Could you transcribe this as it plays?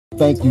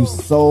thank you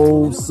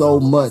so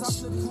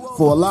much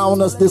for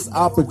allowing us this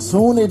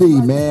opportunity,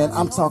 man.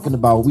 I'm talking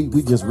about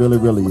we just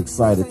really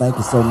excited. Thank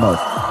you so much.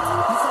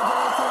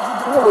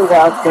 You're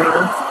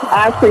welcome.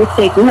 I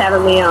appreciate you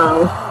having me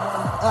on.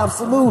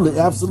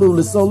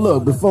 Absolutely. So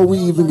look, before we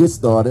even get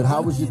started,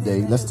 how was your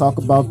day? Let's talk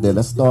about that.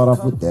 Let's start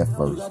off with that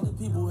first.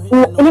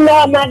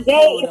 My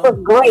day was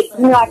great.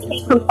 I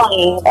can't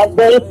complain. A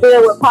day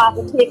filled with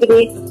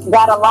positivity.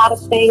 Got a lot of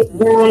things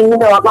done.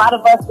 A lot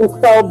of us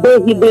are so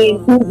busy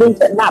being busy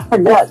but not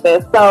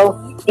productive. So,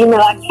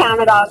 I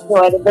count it all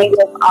joy. The day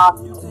was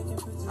awesome.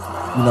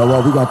 You know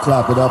what? We're going to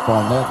clap it up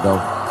on that, though.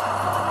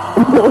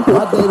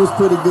 My day was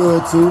pretty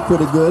good, too.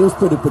 Pretty good. It was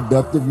pretty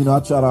productive. I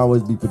try to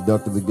always be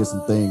productive and get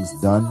some things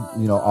done,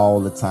 all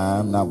the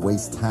time, not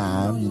waste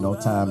time.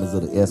 Time is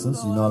of the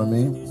essence. You know what I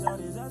mean?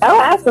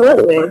 Oh,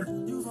 absolutely.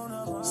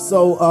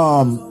 So,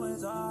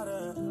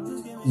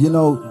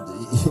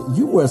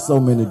 you wear so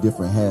many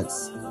different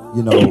hats,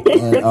 and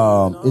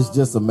it's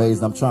just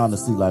amazing. I'm trying to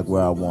see like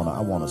where I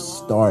wanna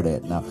start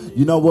at now.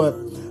 You know what?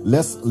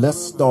 Let's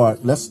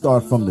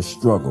start from the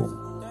struggle,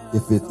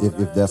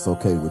 if that's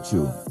okay with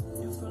you.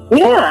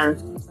 Yeah.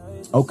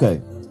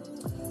 Okay.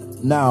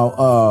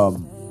 Now,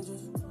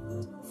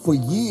 for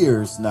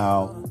years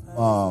now,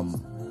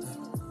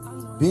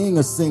 being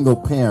a single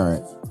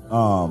parent,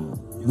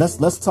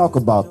 let's talk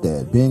about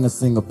that. Being a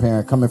single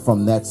parent, coming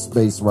from that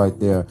space right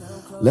there.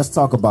 Let's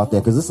talk about that,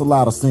 because there's a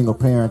lot of single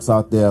parents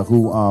out there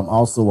who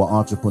also are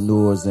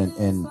entrepreneurs and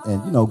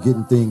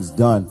getting things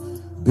done,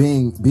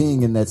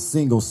 being in that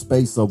single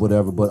space or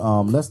whatever. But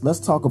let's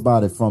talk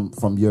about it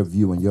from your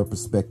view and your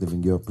perspective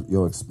and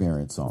your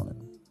experience on it.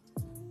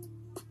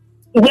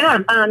 Yeah,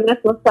 that's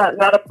what's up.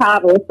 Not a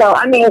problem. So,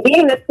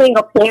 being a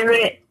single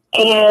parent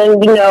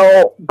and,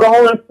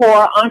 going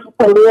for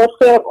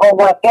entrepreneurship or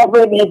whatever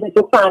it is that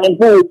you're trying to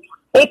do,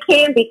 it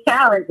can be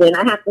challenging.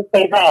 I have to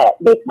say that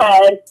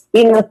because,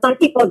 some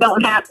people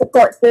don't have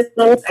support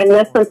systems, and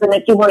that's something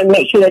that you want to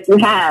make sure that you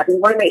have. You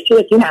want to make sure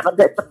that you have a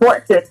good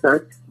support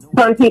system.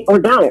 Some people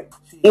don't.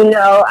 Being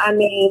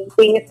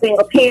a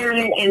single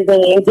parent and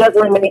then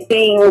juggling many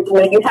things,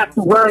 you have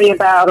to worry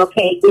about,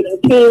 getting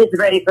kids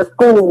ready for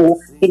school,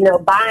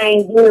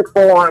 buying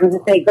uniforms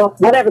if they go,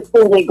 whatever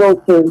school they go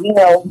to,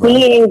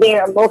 being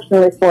there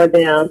emotionally for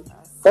them,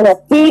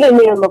 feeding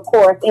them, of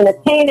course,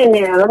 entertaining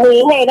them.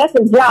 Hey, that's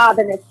a job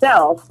in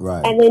itself.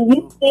 Right. And then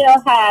you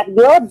still have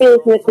your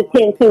business to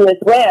tend to as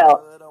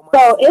well.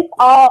 So it's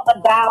all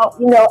about,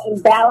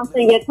 in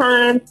balancing your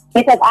time,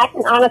 because I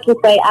can honestly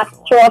say I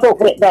struggled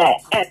with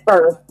that at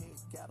first,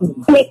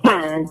 big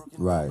time.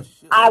 Right.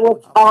 I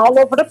was all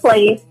over the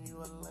place,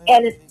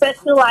 and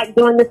especially like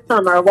during the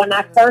summer when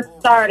I first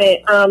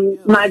started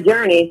my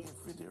journey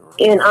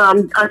in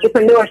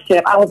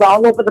entrepreneurship, I was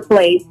all over the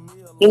place.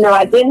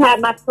 I didn't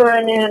have my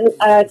son in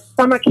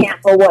summer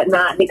camp or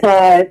whatnot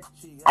because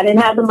I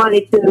didn't have the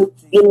money to,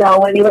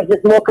 and it was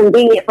just more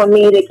convenient for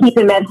me to keep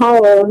him at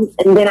home.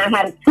 And then I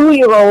had a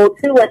 2-year-old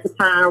too at the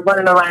time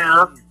running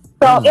around.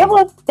 So it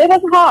was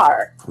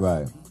hard.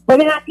 Right. But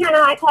then I kind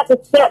of had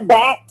to step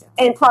back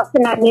and talk to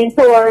my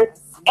mentors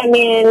and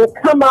then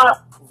come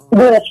up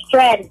with a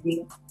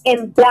strategy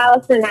in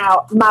balancing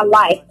out my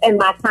life and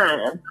my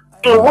time.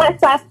 And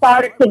once I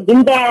started to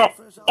do that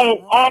and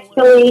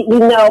actually,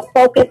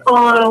 focus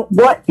on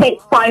what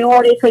takes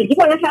priority, because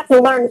you're going to have to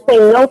learn to say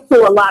no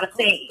to a lot of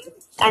things.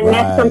 And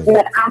that's something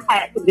that I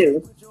had to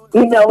do.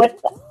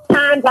 It's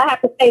times I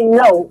have to say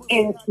no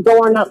in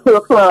going up to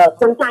a club.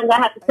 Sometimes I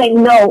have to say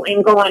no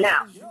in going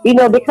out,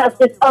 because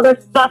there's other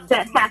stuff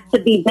that has to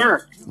be done.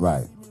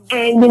 Right.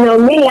 And,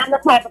 me, I'm the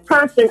type of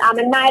person, I'm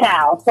a night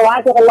owl. So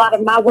I get a lot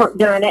of my work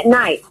done at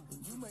night.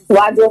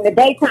 While during the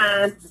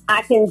daytime,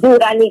 I can do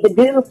what I need to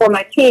do for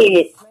my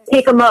kids,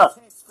 pick them up,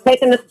 take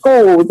them to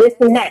school, this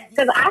and that.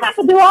 Because I have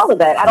to do all of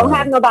that. I don't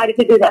have nobody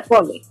to do that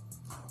for me.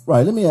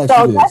 Right. Let me ask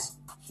you this.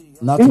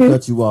 Not to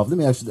cut you off. Let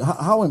me ask you,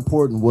 how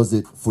important was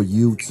it for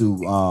you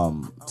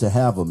to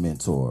have a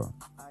mentor?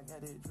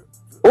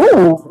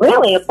 Ooh,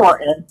 really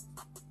important.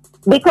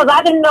 Because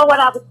I didn't know what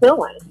I was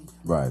doing.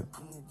 Right.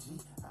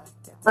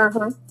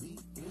 Uh-huh.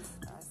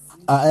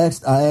 I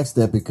asked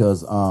that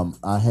because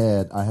I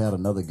had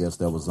another guest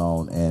that was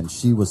on, and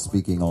she was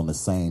speaking on the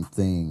same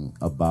thing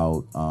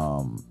about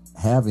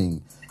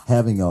having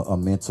a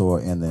mentor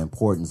and the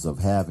importance of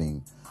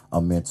having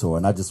a mentor.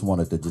 And I just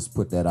wanted to just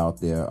put that out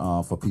there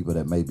for people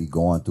that may be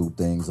going through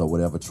things or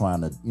whatever,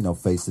 trying to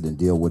face it and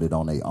deal with it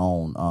on their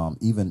own,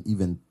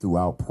 even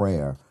throughout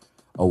prayer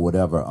or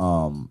whatever.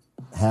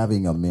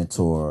 Having a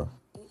mentor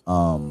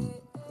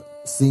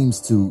seems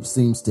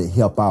to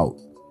help out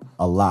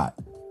a lot.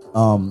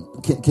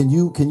 Can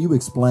you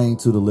explain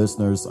to the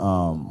listeners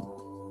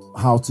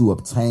how to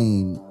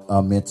obtain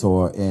a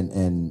mentor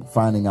and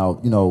finding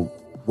out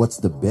what's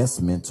the best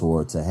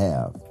mentor to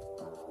have?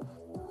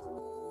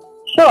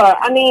 Sure.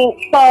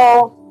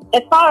 So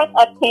as far as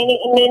obtaining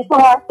a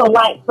mentor, so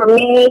like for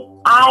me,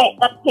 I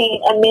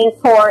obtained a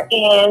mentor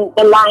in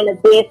the line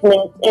of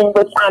business in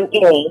which I'm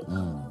in.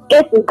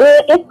 It's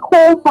good. It's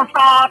cool to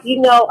have,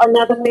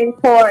 another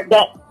mentor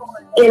that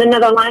in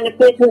another line of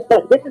business,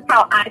 but this is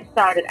how I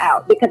started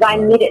out because I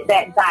needed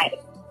that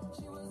guidance.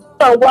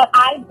 So what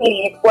I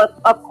did was,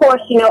 of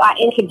course, I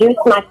introduced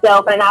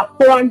myself and I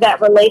formed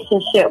that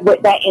relationship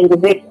with that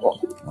individual.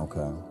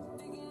 Okay.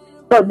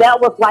 So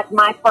that was like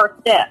my first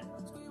step.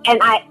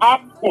 And I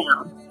asked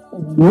them,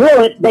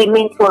 would they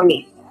mentor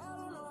me?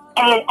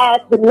 And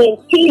as the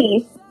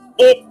mentee,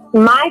 it's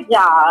my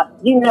job,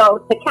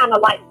 to kind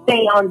of like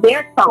stay on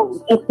their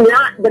toes. It's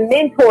not the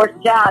mentor's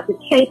job to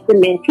chase the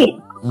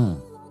mentee.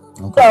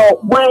 Okay. So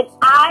when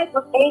I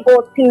was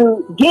able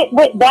to get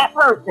with that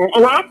person,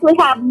 and I actually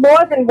have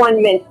more than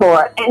one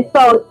mentor, and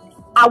so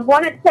I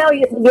want to tell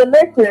you, the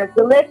listeners,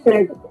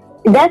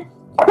 that's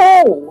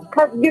cool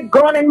because you're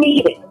going to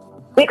need it.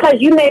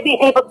 Because you may be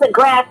able to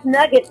grasp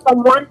nuggets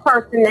from one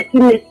person that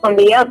you missed from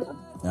the other.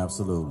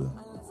 Absolutely.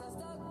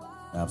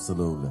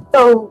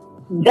 So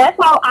that's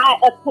how I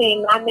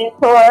obtained my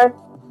mentor.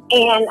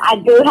 And I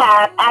do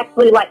have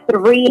actually like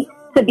 3,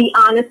 to be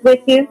honest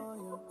with you.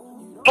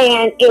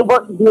 And it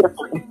works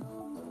beautifully.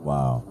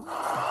 Wow.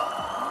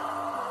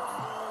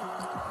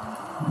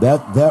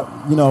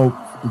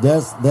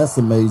 That's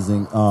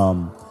amazing.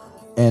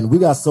 And we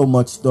got so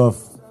much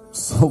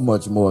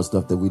more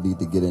stuff that we need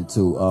to get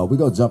into. We're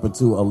going to jump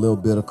into a little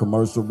bit of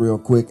commercial real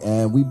quick,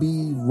 and we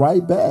be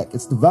right back.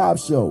 It's The Vibe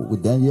Show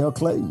with Danielle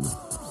Clayton.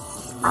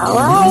 All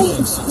right.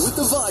 With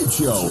The Vibe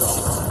Show.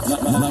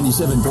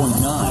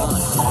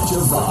 97.9. Catch a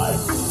Vibe.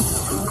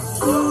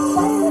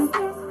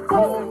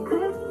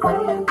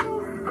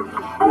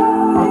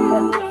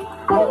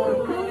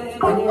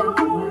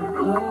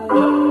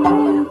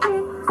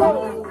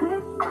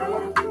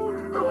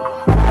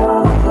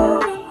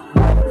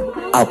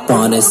 I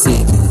wanna see you,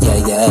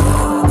 yeah, yeah.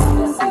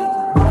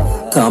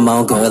 Come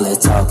on, girl,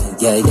 let's talk,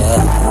 yeah, yeah.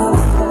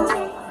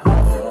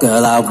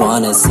 Girl, I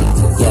wanna see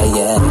you, yeah,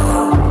 yeah.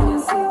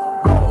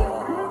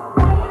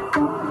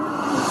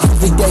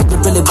 Every day you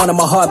really wanted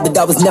my heart, but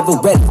I was never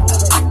ready.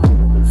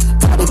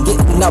 Tried to get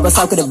and I was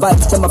talking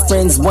advice that my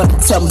friends wanted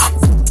to tell me.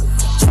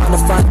 Trying to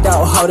find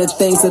out how the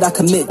things that I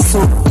commit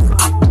to.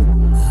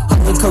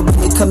 Could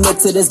really commit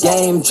to this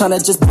game, trying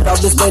to just put all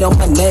this weight on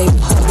my name.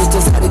 I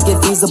just had to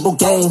get feasible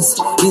gains.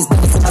 These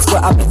days, I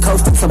swear I've been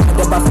coasting.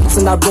 Surrounded by face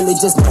and I really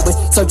just know it.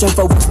 Searching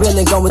for what's real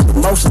and going with the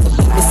motion. The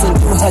missing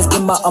you has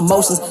been my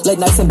emotions. Late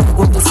nights and big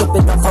with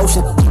sipping the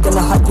potion. Thinking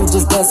of how you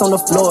just dance on the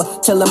floor.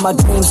 Telling my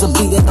dreams of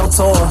being on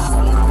tour.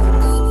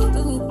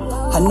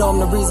 I know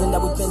I'm the reason that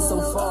we've been so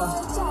far.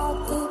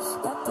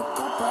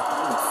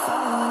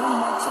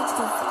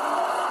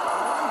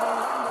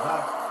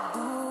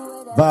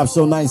 Vibe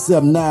Show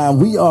 97.9.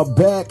 We are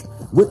back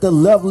with the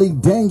lovely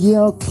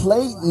Danielle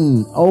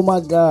Clayton. Oh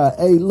my God.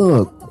 Hey,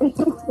 look.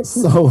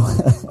 So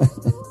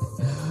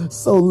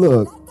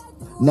look.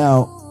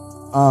 Now,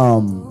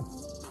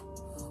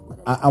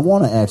 I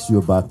want to ask you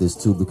about this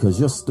too, because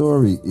your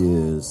story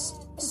is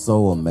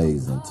so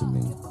amazing to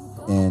me.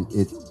 And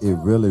it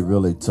really,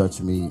 really touched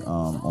me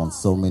on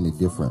so many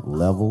different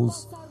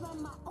levels.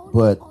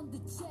 But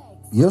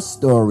your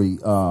story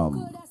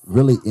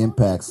really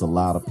impacts a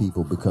lot of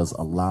people, because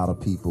a lot of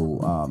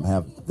people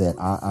have that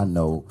I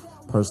know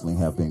personally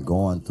have been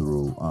going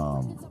through,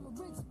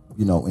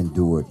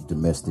 endured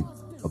domestic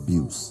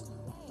abuse.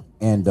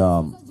 And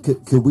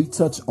could we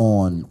touch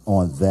on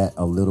that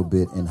a little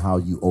bit and how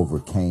you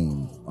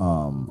overcame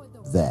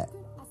that?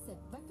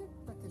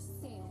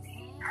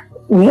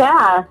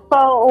 Yeah,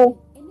 so,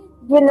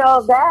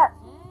 that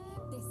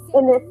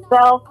in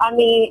itself, I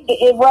mean,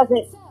 it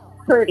wasn't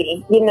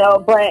pretty,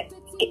 but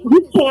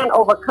you can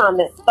overcome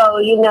it. So,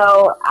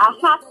 I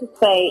have to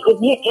say,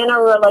 if you're in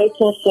a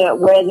relationship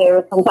where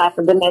there's some type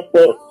of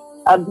domestic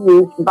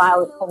abuse,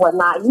 violence, or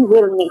whatnot, you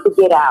really need to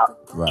get out.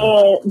 Right.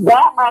 And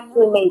that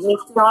actually made me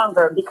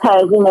stronger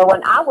because,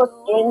 when I was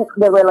in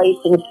the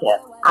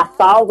relationship, I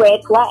saw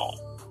red flags.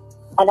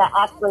 And I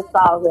actually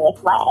saw red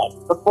flags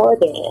before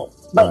then.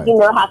 But right. You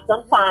know how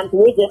sometimes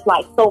we're just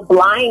like so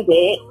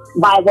blinded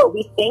by what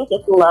we think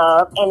is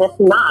love, and it's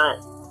not.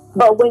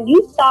 But when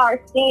you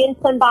start seeing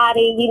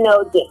somebody,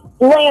 just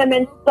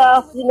slamming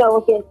stuff,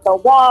 against the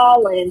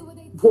wall and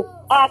just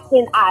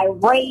acting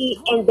irate,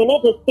 and then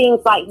it just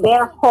seems like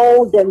their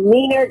whole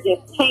demeanor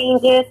just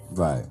changes.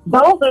 Right.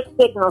 Those are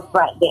signals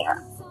right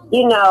there,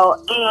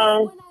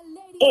 and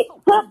it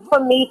took for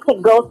me to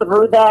go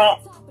through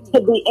that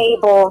to be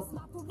able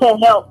to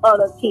help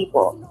other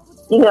people,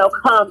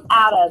 come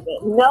out of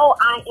it. No,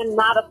 I am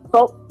not a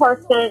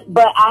spokesperson,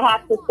 but I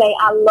have to say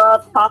I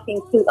love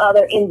talking to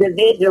other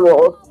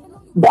individuals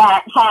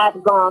that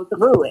have gone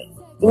through it.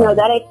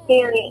 That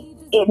experience,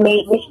 it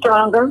made me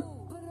stronger.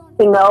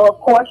 Of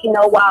course,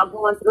 while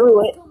going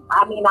through it,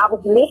 I mean, I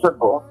was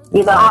miserable.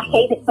 I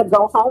hated to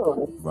go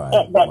home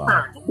at that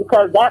time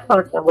because that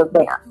person was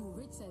there.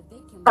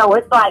 So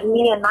it's like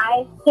me and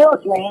my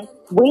children,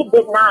 we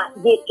did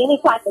not get any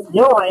type of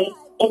joy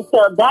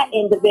until that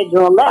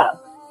individual left.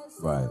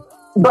 Right.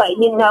 But,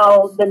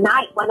 the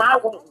night when I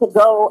went to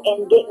go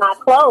and get my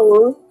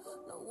clothes,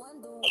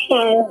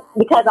 and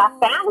because I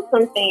found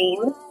some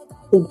things,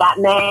 he got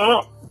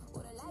mad,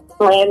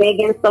 slammed me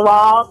against the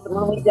wall,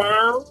 threw me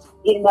down.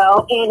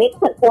 and it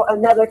took for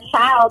another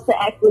child to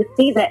actually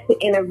see that to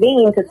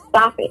intervene to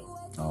stop it.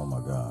 Oh my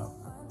God.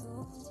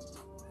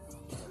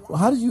 Well,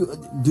 how do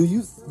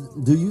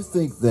you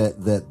think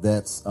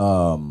that's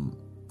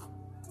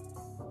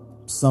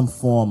some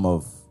form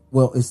of,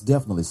 well, it's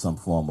definitely some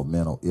form of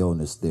mental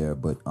illness there,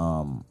 but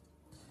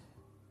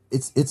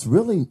it's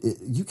really,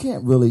 you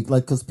can't really,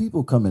 like, because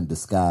people come in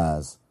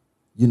disguise,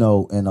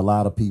 and a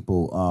lot of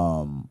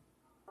people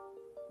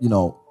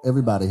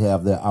everybody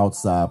have their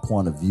outside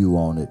point of view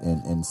on it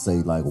and say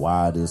like,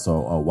 why this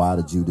or why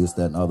did you this,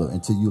 that, and other,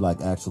 until you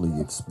like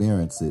actually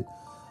experience it.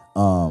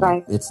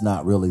 Right. It's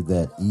not really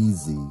that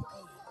easy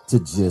to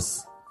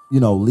just,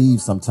 leave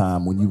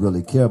sometime when you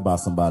really care about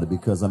somebody,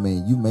 because I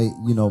mean, you may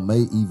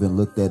even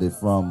looked at it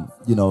from,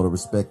 the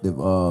perspective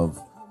of,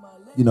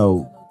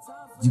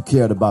 you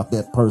cared about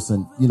that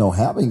person,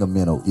 having a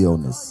mental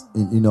illness,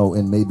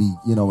 and maybe,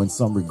 in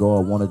some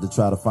regard wanted to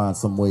try to find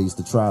some ways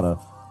to try to,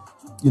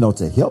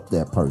 to help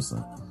that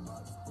person,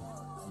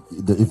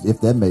 if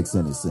that makes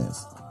any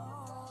sense.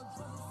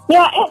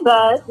 Yeah, it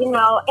does,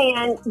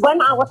 and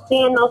when I was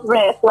seeing those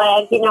red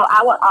flags,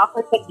 I would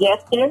offer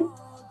suggestions.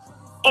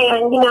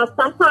 And,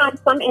 sometimes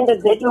some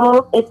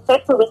individuals,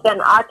 especially within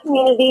our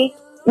community,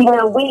 we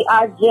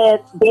are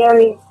just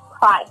very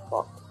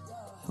prideful.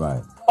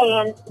 Right.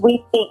 And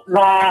we think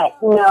that,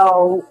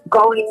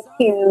 going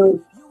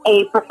to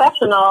a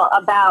professional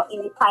about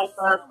any type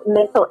of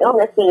mental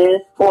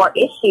illnesses or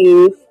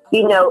issues,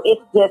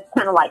 it's just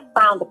kind of like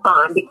frowned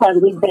upon because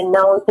we've been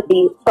known to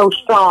be so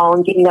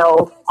strong,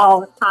 all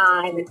the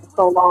time and for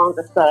so long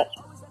and such.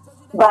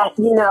 But,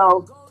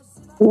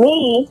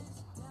 me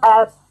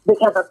as the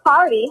other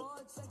party,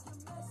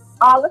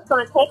 all it's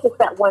going to take is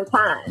that one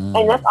time.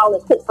 And that's all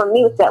it took from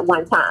me was that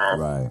one time.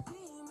 Right.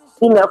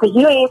 Because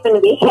you ain't going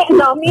to be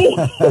hitting on me,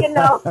 we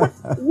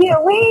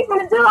ain't going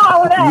to do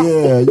all of that.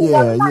 Yeah.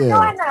 We're not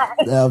doing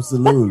that.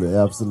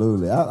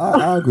 Absolutely.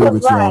 I agree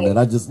with you on that.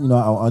 I just,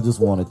 I just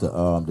wanted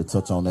to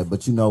touch on that.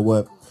 But you know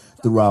what?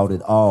 Throughout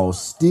it all,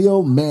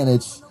 still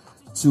managed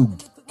to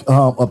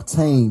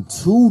obtain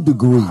 2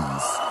 degrees.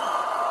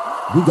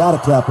 We got to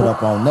clap it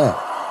up on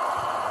that.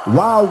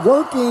 While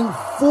working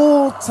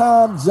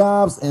full-time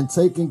jobs and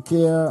taking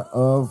care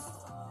of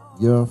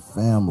your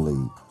family.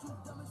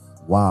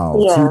 Wow,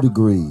 yeah. 2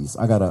 degrees.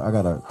 I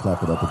gotta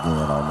clap it up again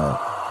on that.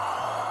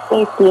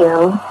 Thank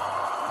you.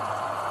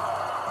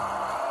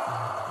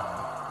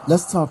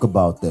 Let's talk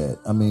about that.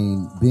 I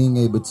mean, being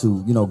able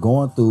to,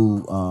 going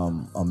through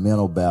a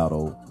mental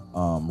battle,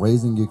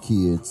 raising your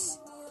kids,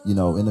 in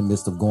the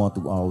midst of going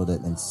through all of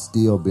that, and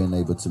still being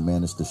able to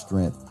manage the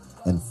strength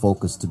and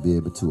focus to be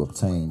able to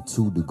obtain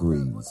 2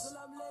 degrees.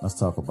 Let's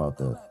talk about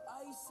that.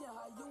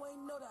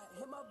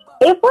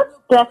 It was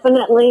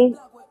definitely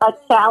a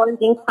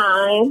challenging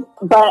time,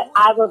 but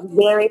I was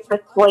very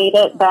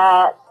persuaded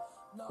that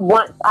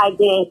once I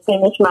did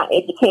finish my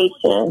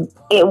education,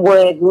 it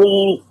would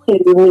lead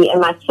to me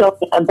and my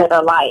children a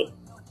better life.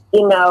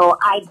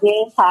 I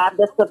did have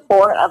the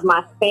support of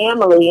my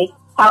family.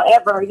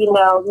 However,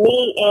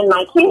 me and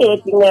my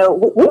kids, we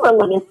were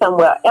living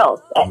somewhere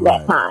else at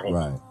that time.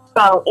 Right.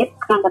 So it's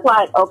kind of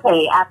like,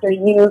 okay, after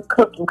you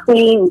cook and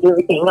clean, do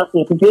everything else you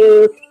need to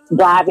do,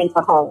 dive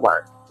into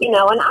homework. And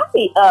I'd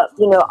be up,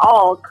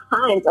 all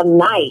kinds of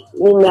nights,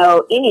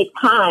 any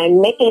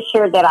time, making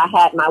sure that I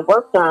had my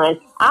work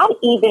done. I'd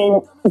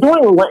even,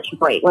 during lunch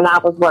break when I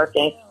was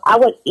working, I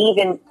would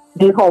even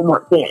do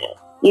homework then,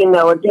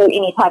 or do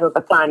any type of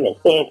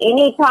assignments then.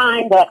 Any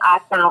time that I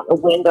found a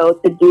window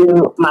to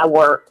do my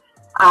work,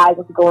 I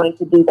was going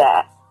to do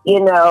that,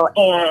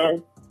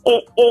 and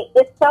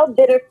it's so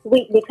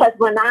bittersweet because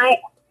when I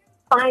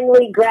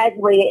finally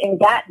graduated and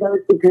got those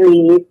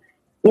degrees,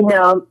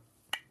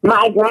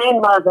 my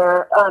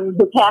grandmother,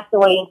 who passed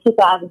away in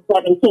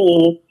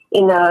 2017,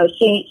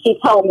 she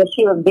told me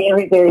she was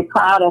very, very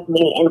proud of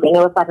me. And it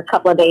was like a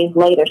couple of days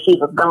later, she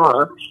was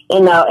gone,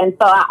 and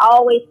so I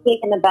always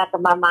think in the back of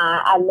my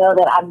mind, I know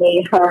that I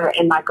made her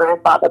and my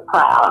grandfather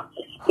proud,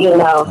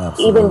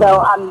 Absolutely. Even though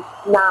I'm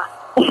not.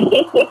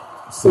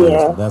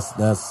 Yeah. That's,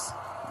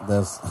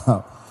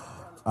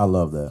 I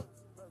love that.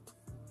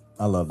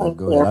 I love that.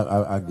 Go ahead.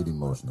 I get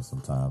emotional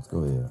sometimes. Go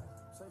ahead.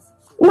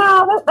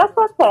 No, that's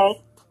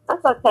okay.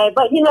 That's okay.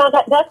 But,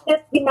 that's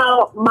just,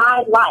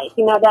 my life.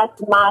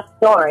 That's my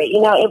story.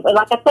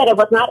 Like I said, it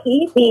was not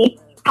easy.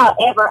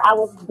 However, I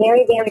was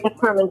very, very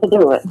determined to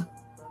do it.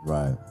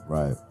 Right.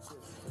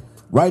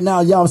 Right now,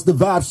 y'all, it's the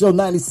Vibe Show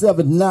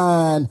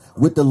 97.9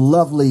 with the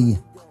lovely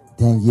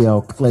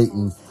Danielle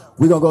Clayton.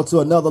 We're going to go to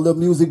another little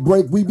music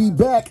break. We be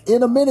back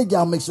in a minute.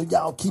 Y'all make sure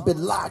y'all keep it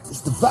locked. It's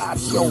the Vibe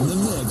Show. In the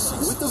mix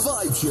with the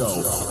Vibe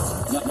Show.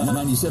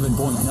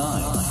 97.9.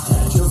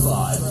 Catch a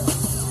vibe.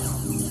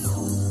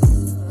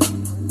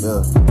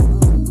 Yeah.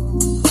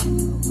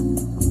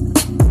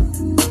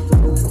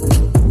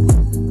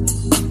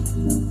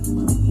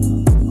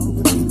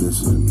 We need this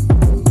shit.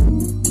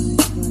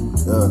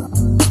 Yeah.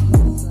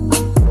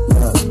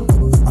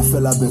 I feel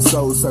feel I've been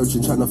soul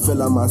searching, trying to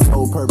fill out my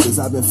soul purpose.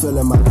 I've been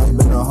feeling my life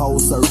been a whole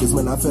circus.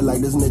 Man, I feel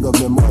like this nigga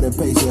been more than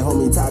patient.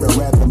 Homie, tired of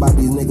rapping about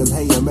these niggas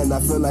hating. Man, I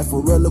feel like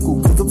for real, look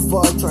who gives a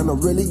fuck. Trying to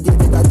really get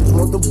it, I just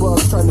want the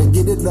bucks. Trying to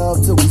get it up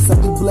till we say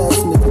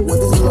blessed. Nigga, what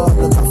is love?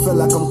 Look, I feel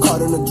like I'm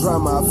caught in a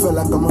drama. I feel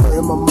like I'm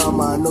hurting my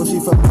mama. I know she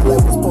felt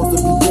like we're supposed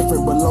to be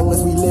different, but long as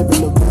we live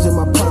in the vision,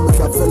 my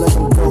promise, I feel like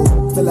I'm gold.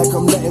 Feel like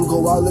I'm letting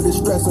go all of this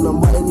stress and I'm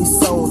writing these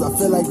songs. I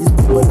feel like these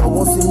people don't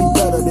want to see me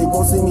better. They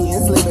won't see me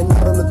enslaving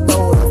out on the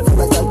throne. I feel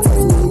like I test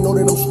me, you know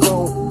that I'm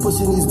strong.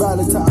 Pushing these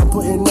violence I'm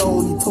putting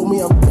on. He told me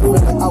I'm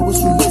feeling like I wish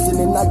you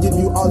listen and I give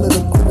you all of the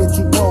things that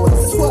you want.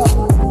 I swear.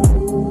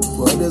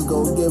 Boy, this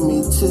gon' give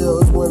me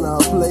chills when I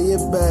play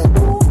it back.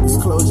 Just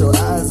close your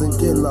eyes and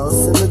get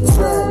lost in the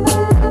track.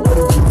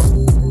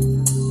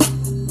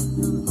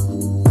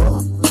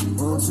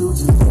 Won't you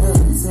just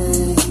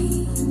meditate?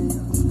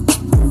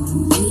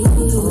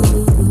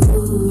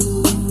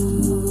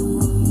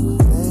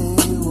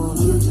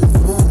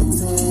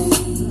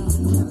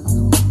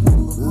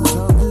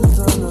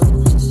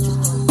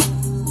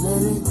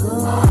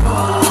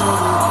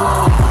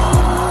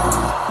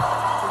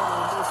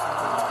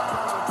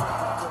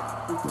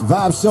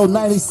 Vibe Show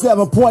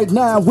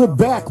 97.9. We're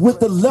back with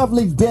the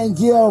lovely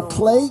Danielle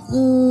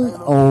Clayton.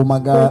 Oh my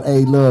God.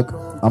 Hey, look,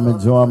 I'm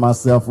enjoying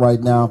myself right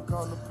now.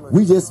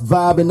 We just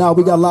vibing out.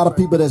 We got a lot of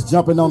people that's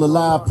jumping on the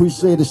live.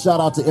 Appreciate it. Shout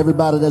out to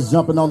everybody that's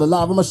jumping on the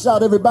live. I'm going to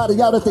shout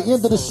everybody out at the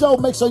end of the show.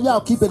 Make sure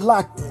y'all keep it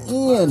locked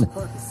in.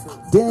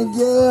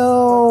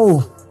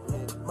 Danielle.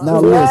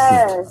 Now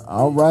listen.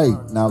 All right.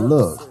 Now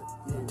look.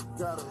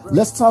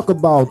 Let's talk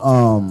about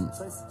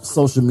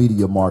social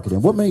media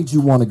marketing. What made you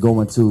want to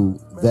go into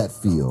that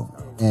field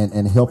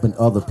and helping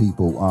other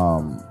people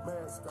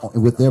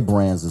with their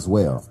brands as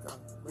well?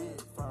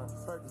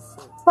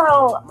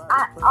 So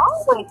I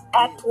always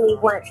actually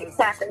went to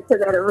tap into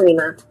that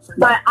arena,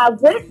 but I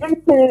went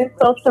into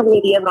social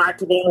media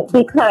marketing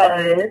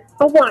because,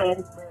 for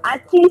one,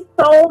 I see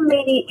so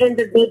many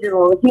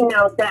individuals,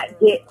 that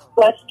get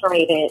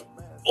frustrated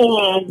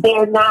and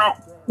they're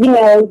not,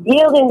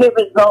 yielding the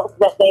results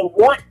that they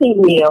want to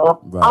yield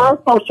on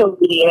social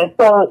media.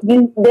 So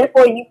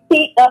therefore you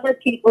see other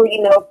people,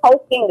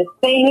 posting the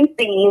same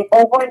thing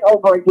over and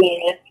over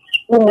again,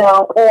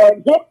 or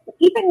just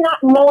even not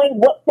knowing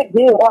what to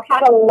do or how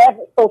to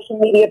leverage social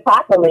media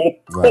properly.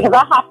 Right. Because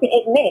I have to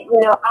admit,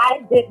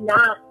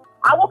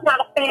 I was not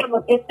a fan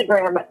of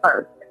Instagram at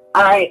first.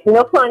 All right,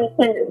 no pun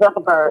intended,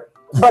 Zuckerberg.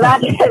 But I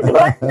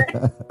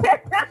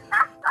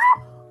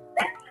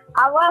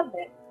I loved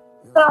it.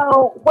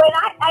 So when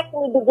I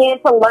actually began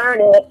to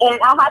learn it, and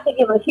I have to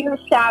give a huge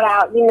shout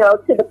out,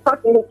 to the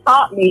person who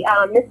taught me,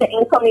 Mr.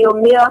 Antonio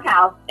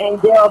Millhouse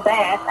and Dale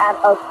Bass out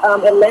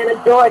of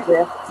Atlanta,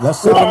 Georgia.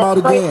 Let's shout him out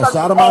again.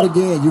 Shout him out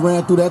again. You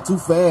ran through that too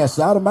fast.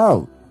 Shout him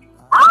out.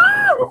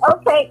 Oh,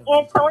 okay.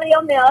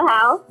 Antonio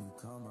Millhouse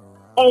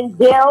and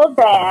Dale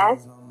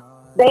Bass.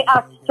 They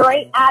are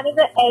straight out of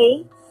the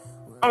A.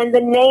 And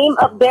the name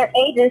of their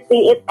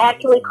agency is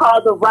actually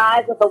called the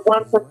Rise of the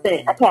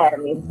 1%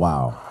 Academy.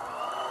 Wow.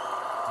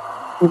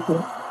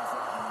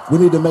 Mm-hmm. We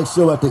need to make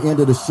sure at the end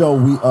of the show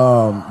we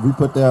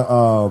put their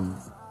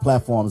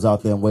platforms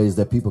out there in ways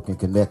that people can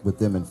connect with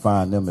them and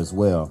find them as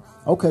well.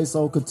 Okay,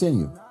 so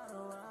continue.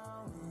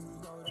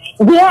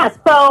 Yeah,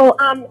 so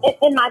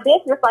in my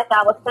business, like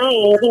I was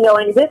saying,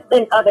 and this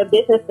and other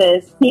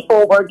businesses,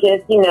 people were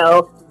just,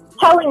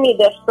 telling me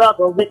their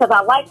struggles because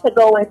I like to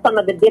go in some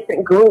of the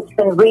different groups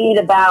and read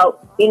about,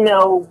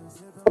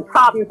 the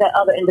problems that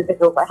other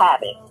individuals are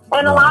having.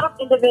 And a lot of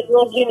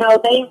individuals,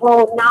 they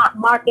will not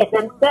market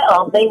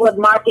themselves. They would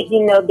market,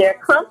 their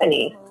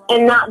company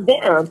and not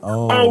them.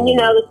 Oh. And,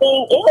 the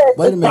thing is...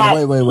 Wait a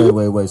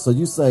minute. Wait. So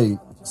you're saying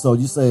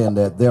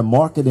that they're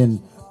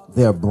marketing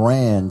their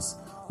brands,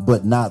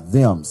 but not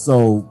them.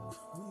 So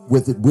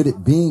with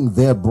it being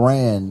their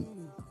brand,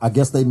 I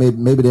guess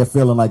maybe they're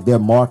feeling like they're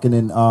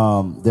marketing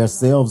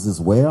themselves as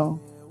well.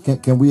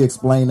 Can we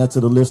explain that to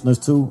the listeners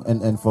too,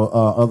 and for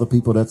other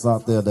people that's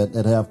out there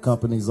that have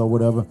companies or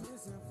whatever?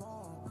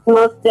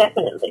 Most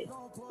definitely.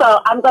 So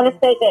I'm going to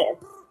say this: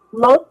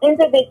 most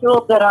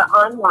individuals that are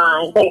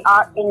online, they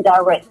are in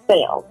direct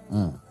sales,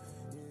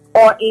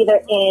 or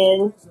either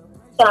in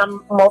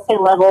some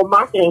multi-level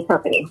marketing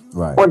company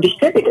or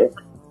distributors.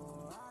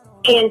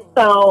 And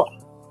so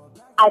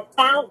I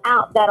found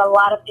out that a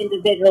lot of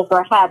individuals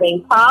are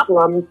having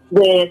problems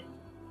with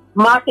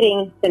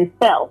marketing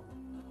themselves.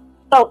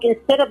 So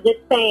instead of just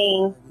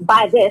saying,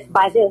 buy this,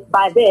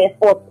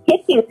 or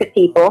pitching to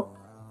people,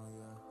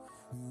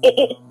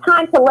 it's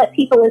time to let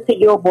people into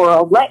your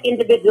world. Let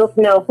individuals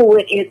know who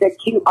it is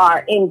that you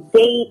are.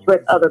 Engage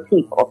with other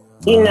people.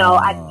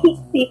 I teach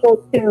people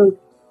to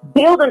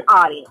build an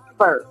audience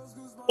first,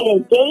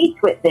 engage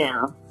with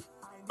them,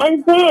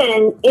 and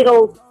then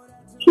it'll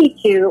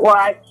teach you, or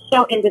I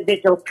show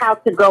individuals how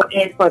to go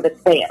in for the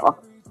sale.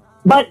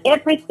 But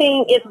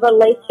everything is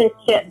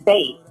relationship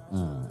based.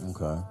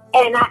 Okay.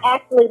 And I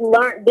actually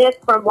learned this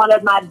from one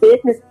of my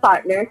business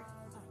partners.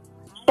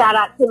 Shout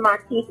out to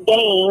Marquise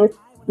Gaines.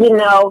 You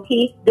know,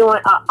 he's doing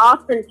an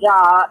awesome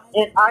job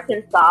in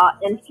Arkansas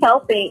and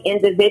helping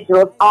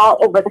individuals all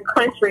over the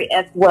country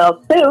as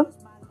well too.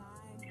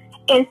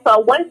 And so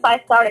once I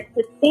started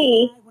to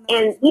see,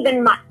 and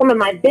even some of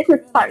my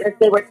business partners,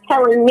 they were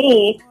telling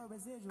me,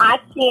 I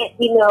can't,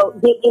 you know,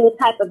 get any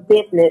type of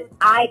business.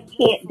 I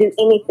can't do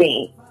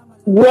anything.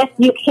 Yes,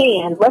 you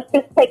can. Let's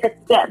just take a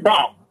step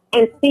back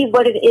and see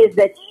what it is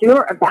that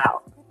you're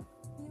about.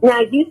 Now,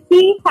 you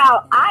see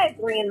how I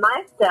brand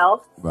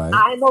myself. Right.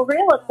 I'm a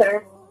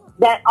realtor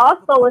that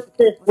also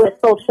assists with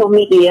social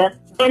media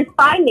and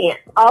finance.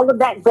 All of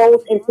that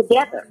goes in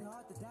together.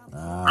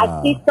 I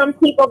see some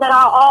people that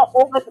are all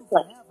over the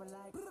place.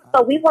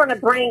 So we want to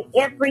bring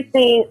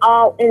everything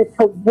all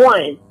into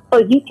one so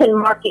you can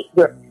market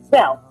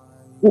yourself,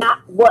 not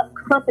what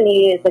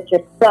company it is that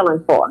you're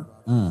selling for.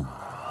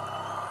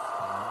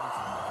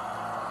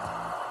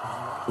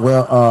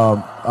 Well,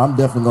 I'm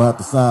definitely going to have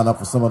to sign up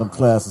for some of them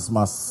classes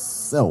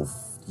myself,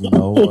 you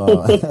know,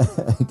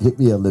 get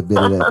me a little bit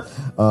of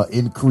that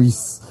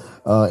increase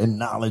in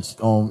knowledge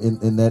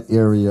in that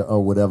area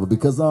or whatever,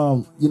 because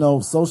you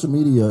know, social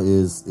media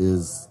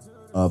is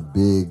a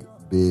big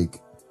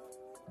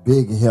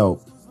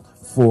help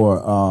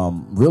for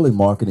really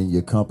marketing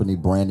your company,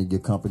 branding your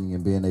company,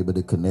 and being able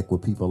to connect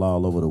with people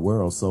all over the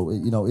world. So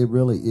you know, it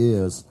really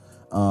is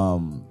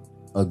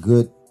a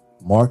good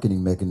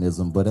marketing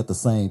mechanism, but at the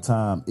same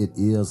time, it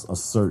is a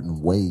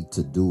certain way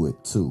to do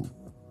it too.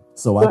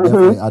 So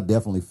I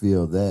definitely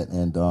feel that.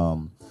 And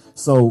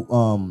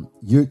so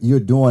you're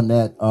doing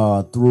that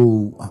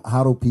through,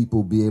 how do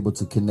people be able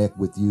to connect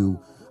with you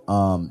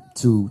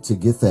to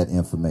get that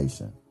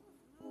information?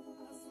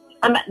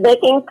 They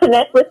can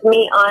connect with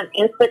me on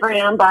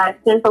Instagram by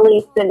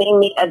simply sending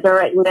me a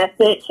direct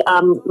message.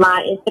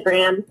 My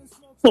Instagram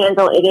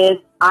handle, it is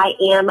I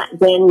am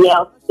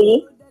Danielle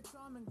C.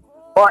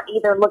 Or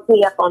either look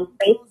me up on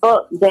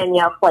Facebook,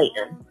 Danielle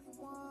Clayton.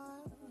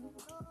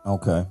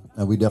 Okay,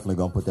 and we definitely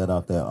gonna put that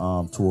out there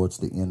towards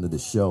the end of the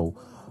show.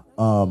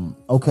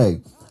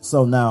 Okay,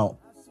 so now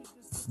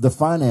the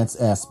finance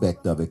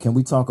aspect of it, can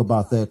we talk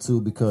about that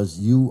too? Because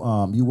you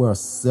wear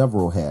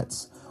several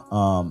hats.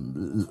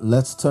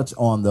 Let's touch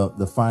on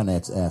the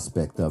finance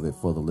aspect of it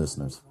for the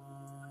listeners.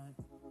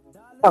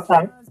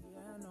 Okay.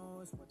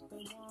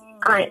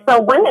 All right.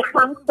 So when it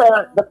comes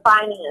to the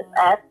finance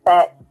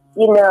aspect,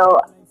 you know,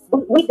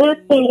 we do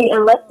see,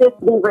 and let's just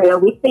be real,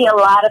 we see a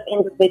lot of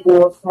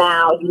individuals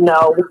now, you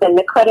know, within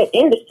the credit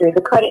industry. The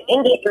credit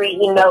industry,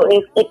 you know,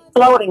 is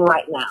exploding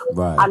right now.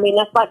 Right. I mean,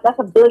 that's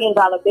 $1 billion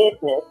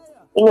business.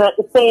 You know, at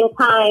the same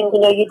time,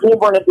 you know, you do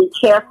want to be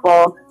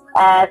careful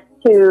as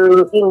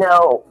to, you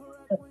know,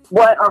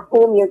 what or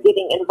whom you're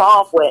getting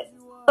involved with.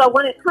 So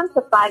when it comes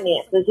to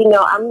finances, you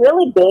know, I'm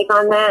really big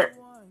on that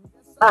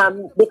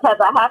because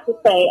I have to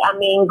say, I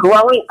mean,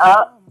 growing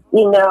up,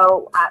 you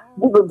know,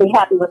 we would be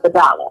happy with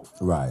 $1.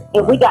 Right.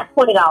 If we got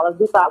 $20,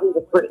 we thought we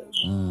was rich.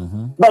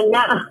 Mm-hmm. But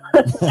now,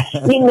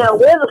 you know,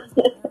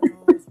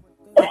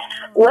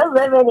 we're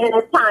living in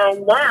a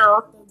time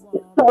now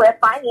where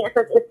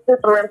finances is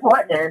super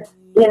important.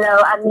 You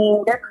know, I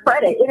mean, their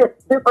credit, it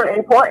is super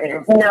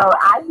important. You know,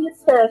 I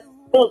used to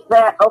think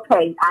that,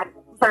 okay, I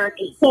turned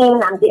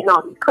 18, I'm getting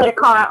all these credit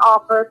card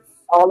offers,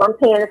 all I'm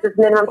paying is this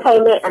minimum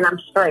payment, and I'm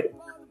straight.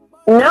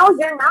 No,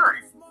 you're not.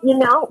 You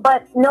know,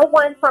 but no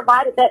one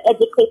provided that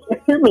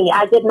education to me.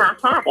 I did not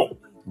have it.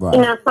 Right.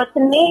 You know, so to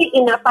me,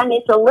 you know,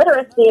 financial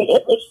literacy is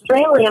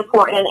extremely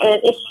important,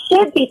 and it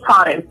should be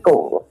taught in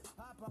school.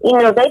 You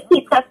know, they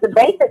teach us the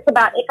basics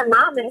about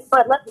economics,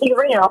 but let's be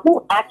real,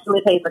 who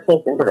actually pays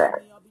attention to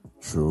that?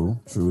 True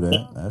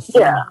that. That's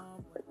true. Yeah.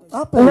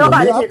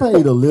 I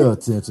paid a little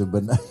attention,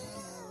 but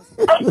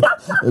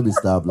let me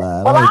stop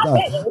lying.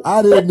 Well,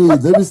 I didn't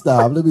need. Let me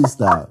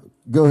stop.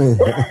 Go ahead.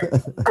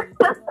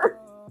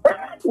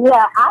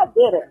 Yeah, I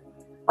did it.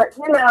 But,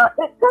 you know,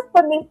 it's just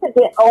for me to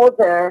get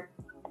older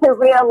to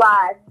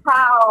realize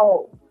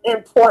how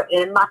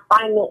important my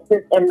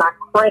finances and my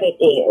credit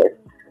is.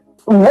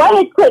 What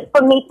it took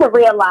for me to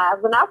realize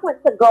when I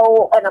went to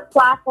go and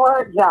apply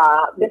for a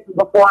job, this is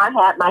before I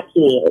had my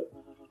kids,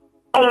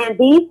 and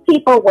these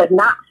people would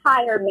not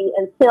hire me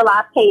until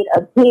I paid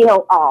a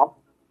bill off.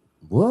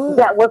 What?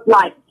 That was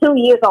like 2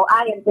 years old.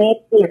 I am dead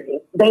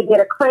serious. They did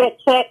a credit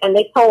check and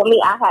they told me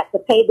I had to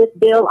pay this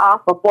bill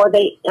off before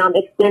they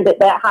extended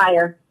that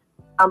higher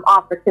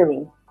offer to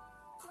me.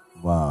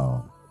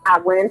 Wow. I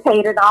went and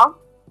paid it off,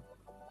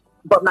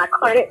 but my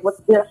credit was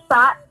still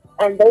shot,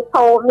 and they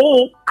told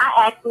me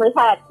I actually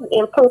had to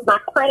improve my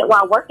credit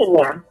while working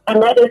there.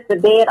 And that is the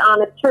dead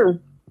honest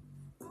truth.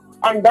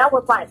 And that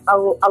was like a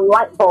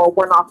light bulb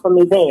went off for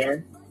me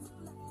then.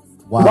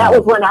 Wow. That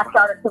was when I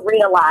started to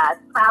realize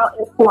how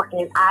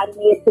important I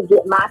needed to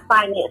get my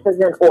finances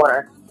in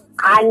order.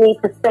 I need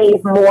to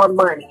save more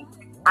money.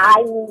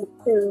 I need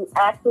to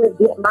actually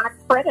get my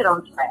credit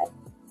on track.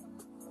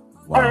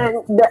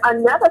 Wow. And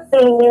another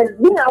thing is,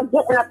 you know,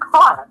 getting a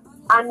car.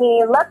 I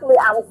mean, luckily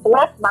I was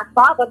blessed. My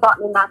father bought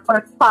me my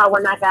first car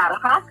when I got out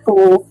of high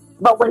school.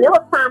 But when it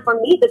was time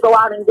for me to go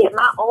out and get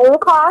my own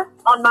car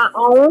on my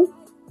own,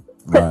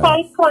 To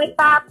pay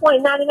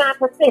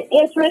 25.99%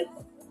 interest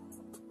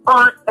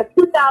on a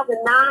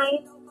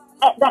 2009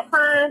 at that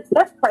time,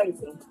 that's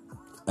crazy.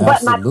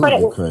 But my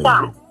credit was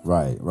shot.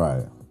 Right.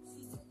 So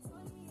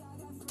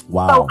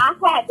Wow. I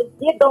had to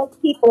give those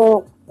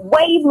people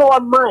way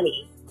more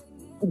money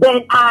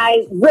than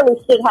I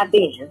really should have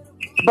been.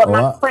 But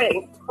my credit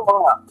was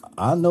tore up.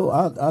 I know.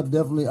 I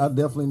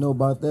definitely know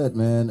about that,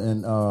 man.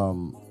 And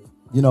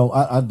you know,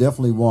 I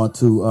definitely want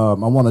to. I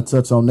want to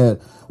touch on that.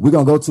 We're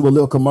gonna go to a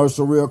little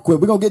commercial real quick.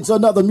 We're gonna get to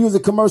another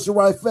music commercial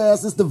right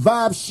fast. It's the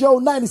Vibe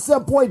Show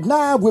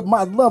 97.9 with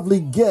my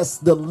lovely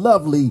guest, the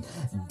lovely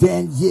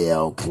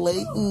Danielle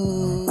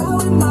Clayton.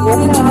 Don't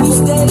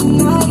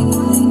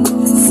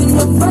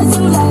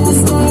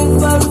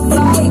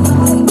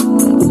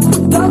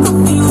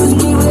confuse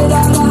me with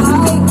all the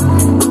hype.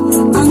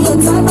 I'm your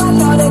type, I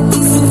know that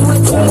this is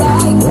what you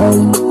like.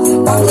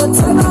 I'm your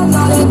type, I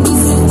know that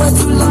this is what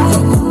you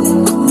like.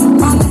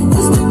 On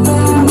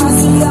Instagram, I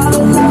see all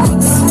the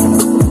likes.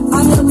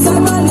 I'm your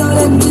type, I know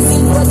that this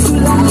is what you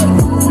like.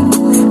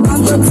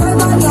 I'm your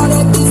type, I know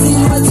that this is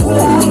what you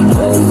like.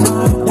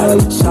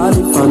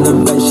 Shawty from the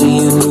Bay, she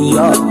in New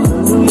York.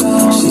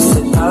 She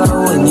said,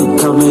 hello when you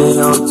come in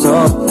on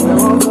top.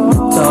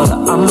 Told her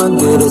I'ma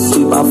get a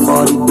seat by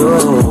 40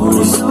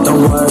 dudes.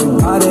 Don't worry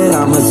about it,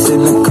 I'ma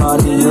send the car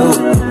to you.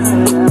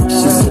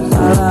 She said,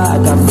 Lala, I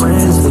got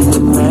friends for you,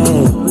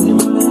 man.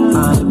 I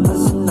ain't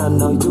bustin', I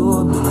know you a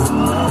busy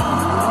man.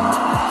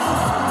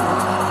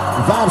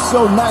 Vibe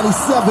Show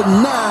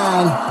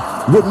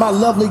 97.9 with my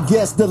lovely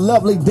guest, the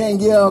lovely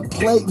Danielle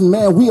Clayton.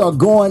 Man, we are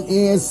going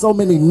in. So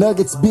many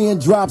nuggets being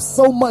dropped.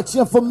 So much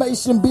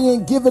information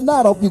being given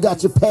out. I hope you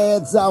got your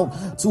pads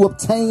out to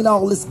obtain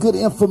all this good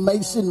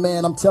information,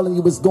 man. I'm telling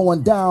you, it's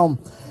going down.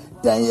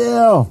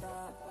 Danielle.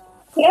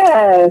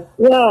 Yes.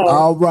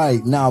 All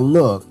right. Now,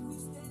 look.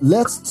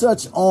 Let's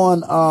touch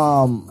on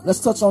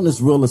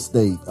this real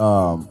estate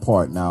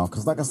part now.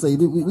 Because like I say,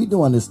 we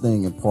doing this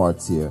thing in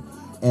parts here.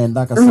 And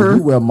like I said, we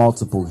wear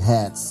multiple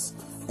hats.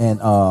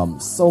 And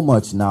so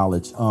much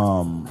knowledge,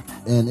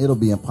 and it'll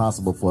be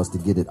impossible for us to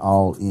get it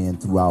all in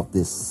throughout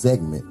this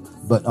segment.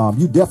 But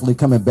you definitely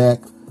coming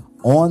back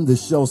on the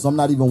show, so I'm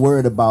not even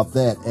worried about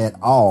that at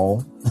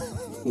all.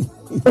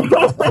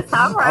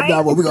 All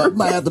right. We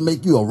might have to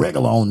make you a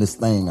regular on this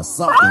thing or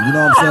something. You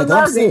know what I'm saying? 'Cause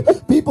I'm saying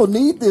people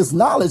need this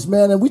knowledge,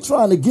 man, and we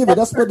trying to give it.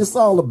 That's what it's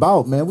all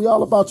about, man. We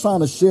all about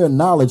trying to share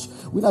knowledge.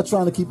 We're not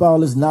trying to keep all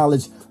this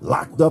knowledge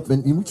locked up,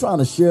 and we're trying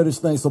to share this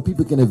thing so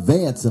people can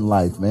advance in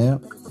life, man.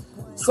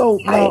 So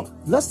now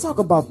let's talk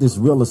about this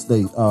real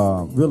estate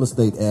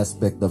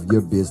aspect of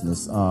your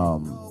business,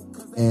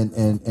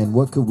 and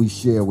what could we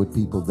share with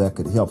people that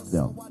could help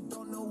them?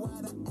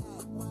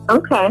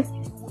 Okay.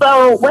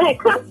 So when it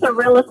comes to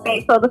real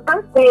estate, so the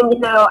first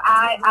thing,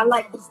 I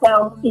like to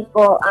tell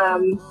people,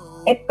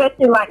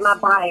 especially like my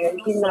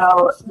buyers,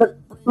 the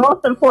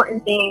most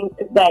important thing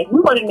is that you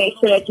want to make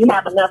sure that you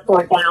have enough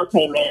for a down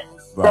payment.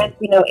 Right.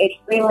 That's,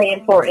 extremely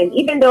important.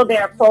 Even though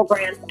there are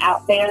programs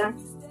out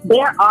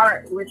there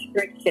are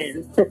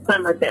restrictions to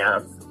some of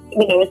them.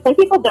 Some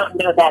people don't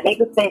know that. They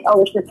just think,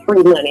 oh, it's just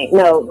free money.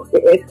 No,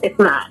 it's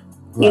not.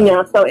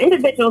 Right. So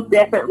individuals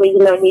definitely,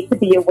 need to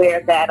be aware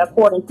of that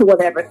according to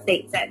whatever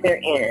state that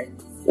they're in.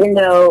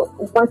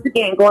 Once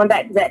again, going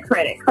back to that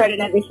credit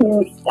is a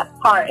huge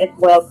part as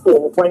well,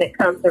 too, when it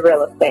comes to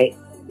real estate.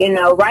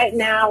 Right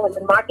now in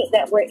the market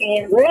that we're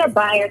in a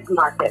buyer's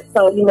market.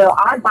 So,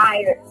 our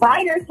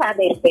buyers have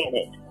the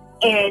advantage.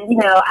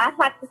 And, I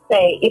have to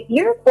say, if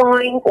you're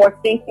going or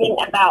thinking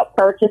about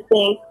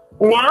purchasing,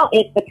 now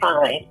is the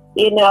time.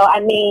 Yes,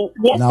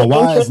 now,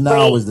 why is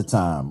now is the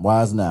time?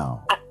 Why is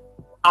now?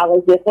 I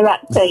was just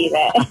about to tell you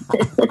that.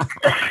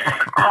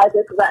 I was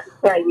just about to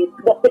tell you.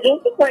 But the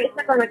interest rates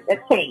are going to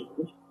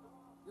change.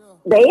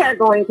 They are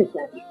going to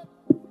change.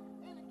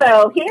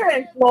 So here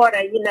in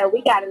Florida,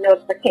 we got a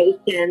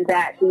notification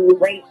that the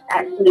rates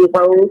actually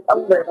rose a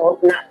little,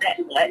 not that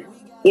much,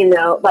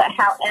 but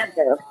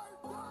however,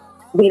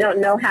 we don't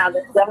know how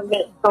the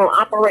government's going to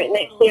operate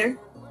next year.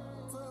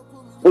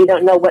 We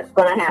don't know what's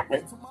going to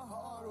happen.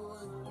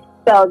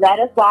 So that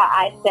is why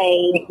I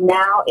say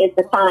now is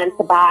the time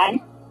to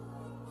buy,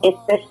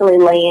 especially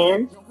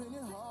land,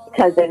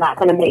 because they're not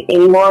going to make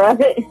any more of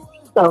it.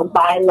 So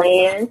buy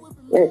land.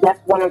 That's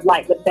one of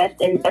the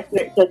best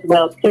investments as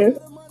well too.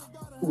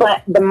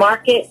 But the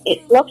market,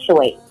 it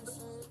fluctuates.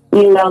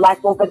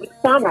 Like over the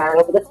summer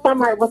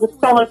it was a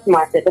seller's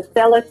market. The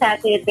sellers had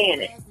the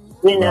advantage.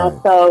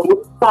 So we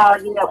saw, a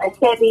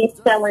heavy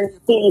selling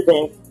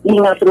season,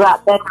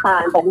 throughout that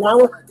time. But now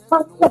it's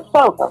switched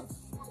over.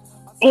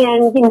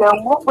 And,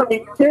 what we're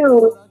going to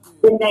do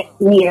the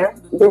next year,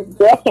 the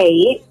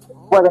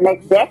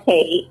next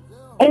decade,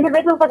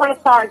 individuals are going to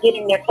start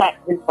getting their tax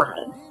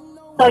refunds.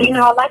 So,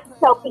 I like to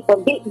tell people,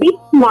 be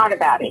smart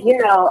about it.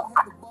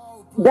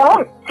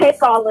 Don't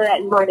take all of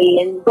that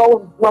money and go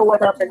blow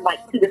it up in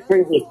 2 to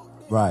 3 weeks.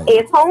 Right.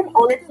 If home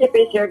ownership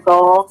is your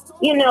goal,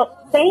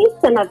 save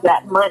some of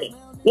that money.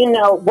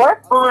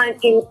 work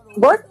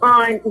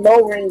on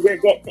lowering your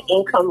debt to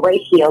income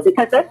ratio,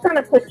 because that's going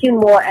to put you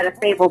more at a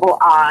favorable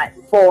odds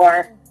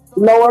for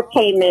lower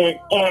payment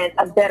and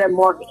a better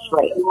mortgage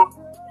rate. So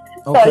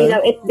Okay.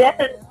 it's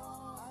definitely.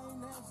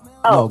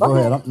 No, Oh, go go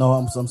ahead. ahead.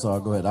 I'm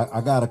sorry. Go ahead.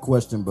 I got a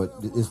question, but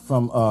it's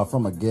from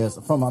a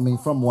guest, from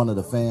one of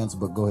the fans.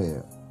 But go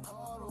ahead.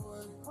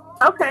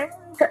 Okay.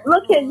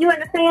 Look here, you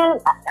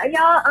understand?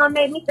 Y'all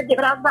made me forget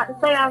what I was about to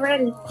say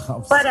already.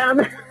 But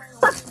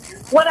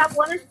what I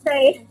want to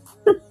say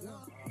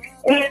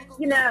is,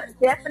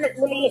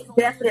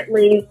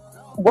 definitely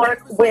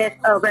work with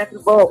a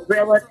reputable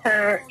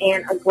realtor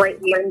and a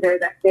great lender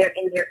that's there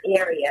in your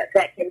area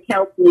that can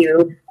help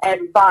you as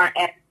far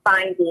as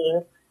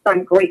finding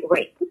some great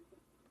rates.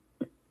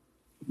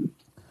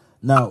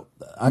 Now,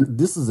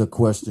 this is a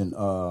question.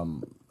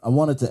 I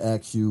wanted to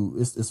ask you.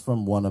 It's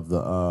from one of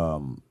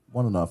the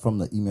from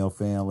the email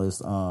fan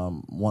list.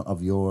 One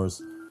of yours.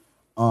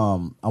 They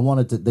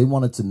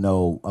wanted to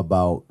know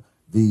about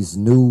these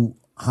new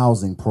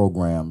housing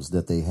programs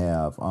that they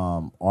have.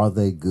 Are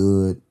they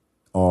good,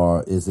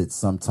 or is it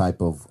some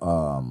type of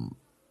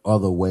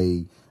another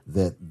way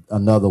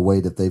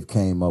that they've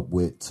came up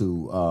with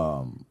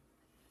to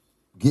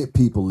get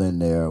people in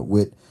there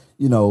with,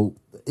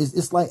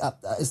 it's like,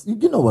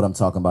 you know what I'm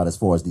talking about as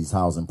far as these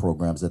housing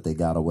programs that they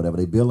got or whatever.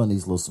 They build in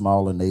these little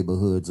smaller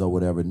neighborhoods or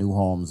whatever, new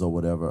homes or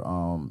whatever.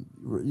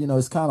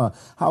 It's kind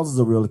of, houses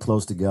are really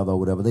close together or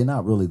whatever. They're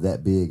not really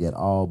that big at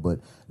all, but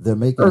they're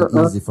making it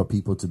easy for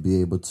people to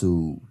be able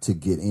to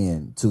get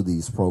in to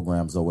these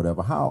programs or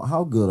whatever.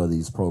 How good are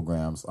these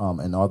programs?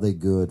 And are they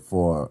good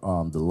for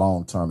the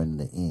long term and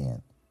the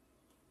end?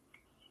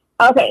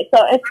 Okay,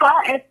 so as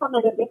far as some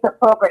of the different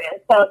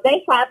programs, so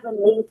they have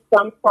released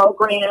some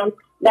programs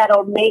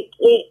that'll make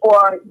it,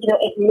 or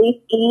at least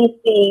ease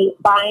the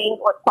buying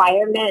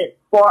requirements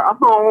for a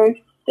home.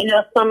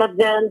 Some of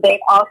them, they've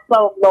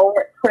also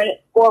lowered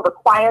credit score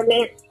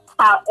requirements.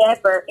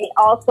 However, it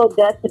also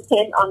does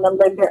depend on the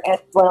lender as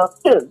well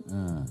too.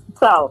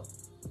 So,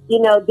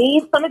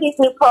 some of these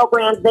new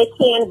programs, they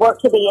can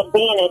work to the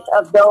advantage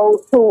of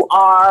those who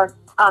are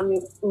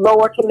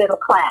lower to middle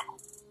class.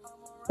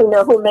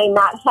 Who may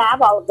not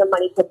have all of the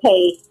money to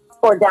pay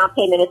for down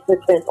payment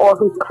assistance, or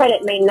whose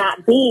credit may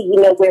not be,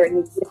 where it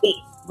needs to be.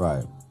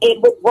 Right. It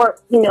would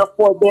work,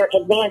 for their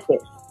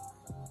advantage.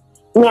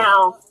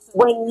 Now,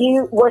 when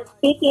you were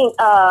speaking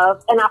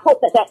of, and I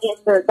hope that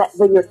answered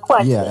your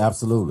question. Yeah,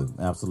 absolutely.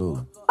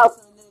 Absolutely. Oh,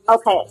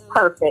 okay,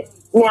 perfect.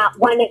 Now,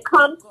 when it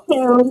comes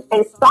to,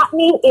 and stop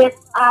me if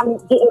I'm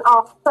getting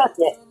off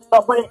subject,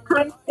 but when it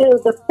comes to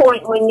the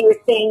point when you were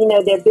saying,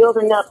 they're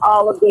building up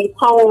all of these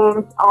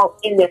homes,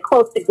 and they're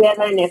close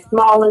together and they're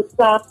small and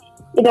stuff,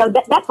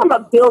 that's from a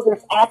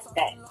builder's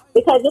aspect.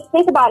 Because just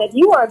think about it, if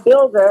you are a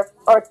builder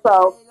or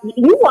so,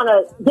 you want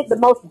to get the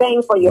most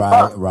bang for your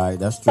buck. Right,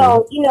 that's true.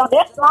 So,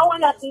 they're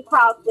throwing up these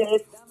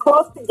houses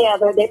close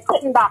together. They're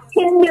putting about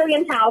 10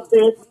 million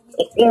houses,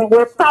 and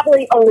we're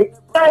probably only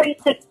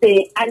 36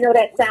 feet. I know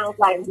that sounds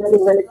like really,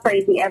 really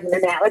crazy as an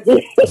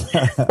analogy.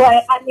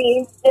 But,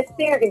 it's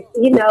serious.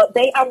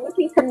 They are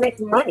looking to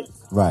make money.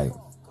 Right.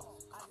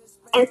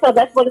 And so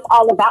that's what it's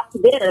all about to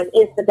them,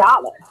 is the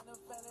dollar.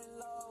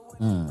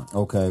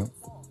 Okay.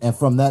 And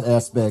from that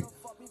aspect,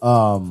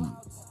 I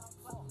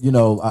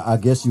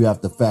guess you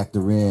have to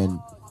factor in,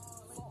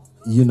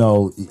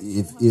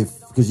 if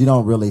because you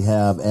don't really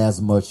have as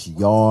much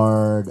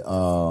yard,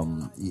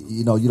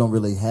 you don't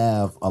really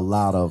have a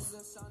lot of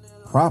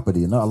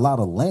property, a lot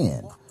of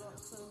land.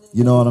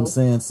 You know what I'm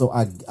saying? So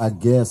I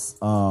guess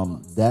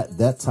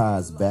that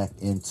ties back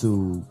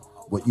into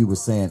what you were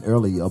saying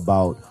earlier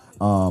about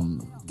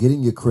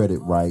getting your credit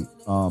right,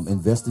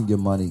 investing your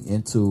money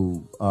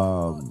into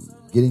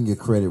getting your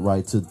credit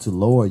right to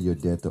lower your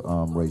debt to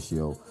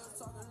ratio,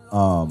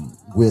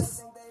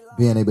 with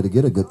being able to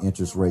get a good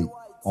interest rate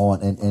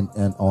on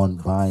and on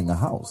buying a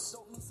house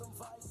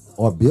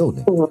or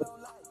building.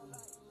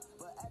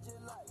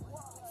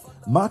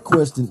 My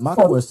question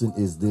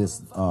is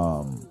this,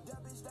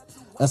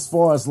 as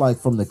far as like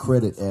from the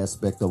credit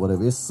aspect or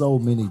whatever, there's so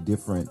many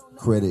different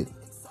credit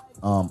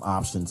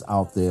options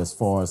out there as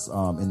far as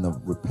in the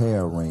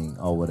repair ring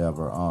or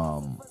whatever.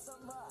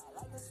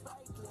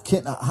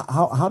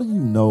 How do you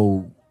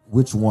know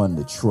which one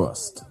to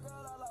trust?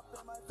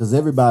 Because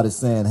everybody's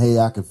saying, hey,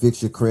 I can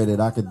fix your credit,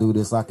 I can do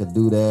this, I can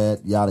do that,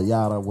 yada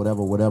yada,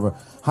 whatever.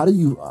 How do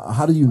you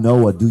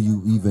know, or do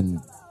you even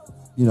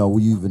will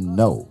you even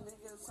know?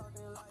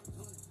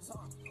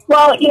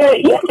 Well,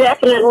 you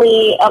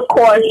definitely, of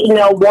course,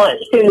 want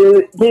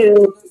to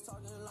do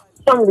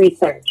some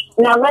research.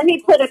 Now, let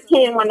me put a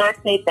pin when I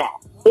say that,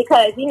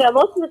 because,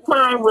 most of the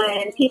time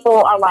when people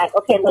are like,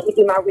 okay, let me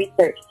do my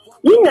research,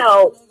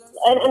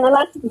 and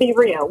let's be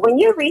real, when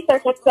you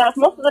research stuff,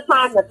 most of the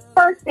time, the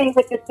first thing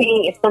that you're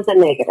seeing is something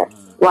negative,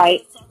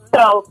 right?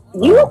 So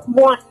you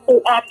want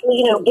to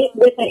actually, get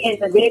with an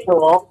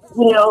individual,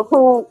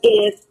 who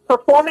is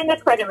performing the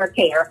credit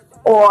repair,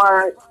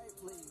 or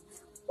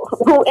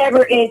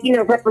whoever is,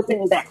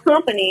 representing that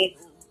company,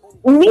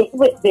 meet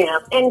with them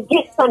and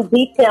get some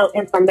detailed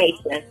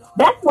information.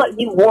 That's what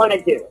you want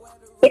to do.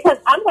 Because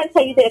I'm going to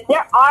tell you this,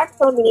 there are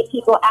so many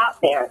people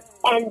out there,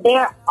 and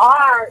there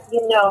are,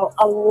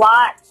 a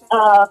lot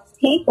of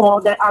people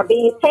that are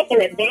being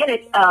taken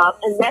advantage of,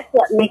 and that's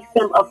what makes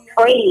them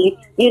afraid,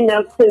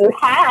 to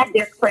have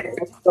their credit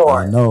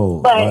restored. I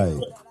know, but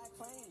right.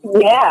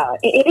 Yeah,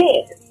 it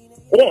is.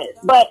 It is.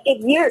 But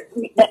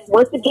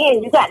once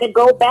again, you got to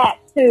go back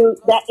to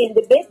that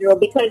individual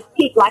because,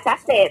 like I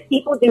said,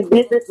 people do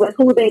business with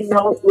who they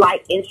know,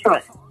 like, and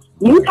trust.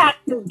 You have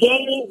to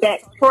gain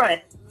that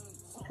trust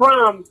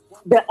from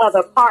the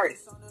other party.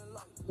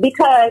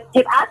 Because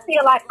if I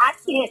feel like I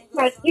can't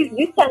trust you,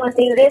 you're telling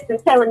me this and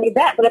telling me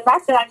that. But if I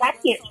feel like I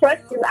can't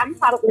trust you, I'm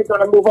probably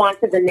going to move on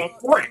to the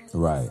next one.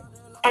 Right.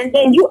 And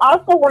then you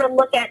also want to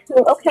look at,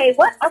 too, okay,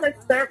 what other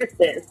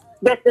services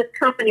does this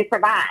company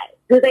provide?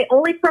 Do they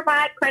only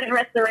provide credit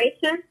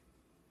restoration?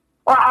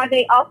 Or are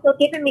they also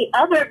giving me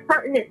other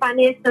pertinent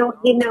financial,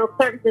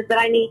 services that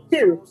I need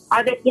too?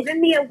 Are they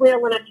giving me a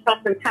will and a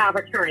trust and power of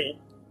attorney?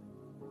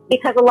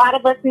 Because a lot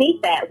of us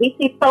need that. We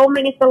see so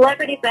many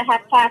celebrities that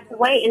have passed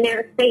away and their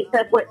estates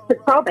have went to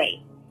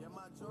probate.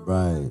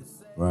 Right.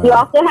 You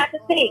also have to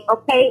think,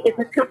 okay, is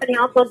this company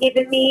also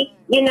giving me,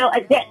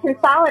 a debt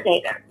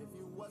consolidator?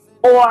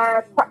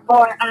 Or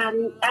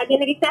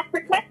identity theft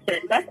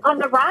protection? That's on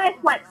the rise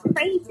like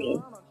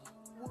crazy.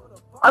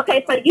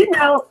 Okay, so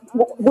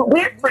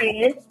we're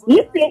friends.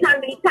 You've seen how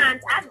many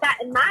times I've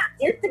gotten my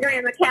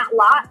Instagram account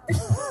locked,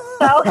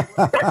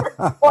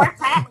 or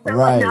hacked or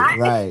whatnot.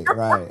 Right.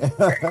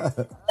 So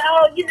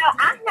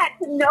I had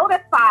to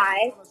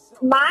notify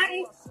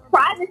my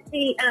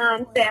privacy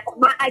theft,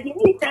 my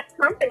identity theft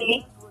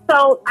company,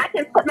 so I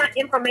can put my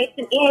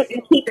information in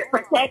and keep it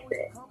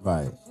protected.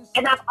 Right.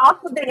 And I've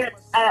also been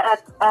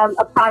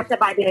a part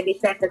of identity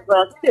theft as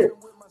well too.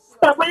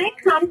 So when it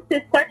comes to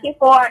searching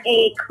for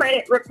a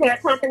credit repair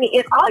company,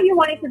 if all you're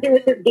wanting to do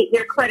is just get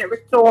your credit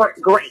restored,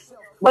 great.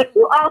 But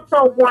you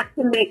also want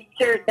to make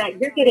sure that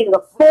you're getting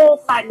a full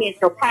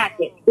financial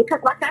package.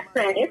 Because like I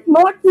said, it's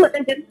more to it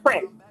than just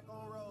credit.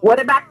 What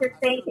about your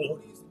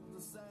savings?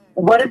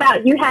 What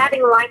about you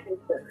having life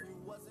insurance?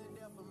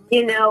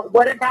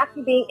 What about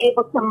you being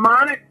able to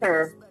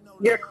monitor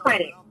your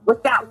credit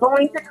without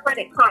going to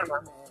Credit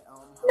Karma?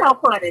 No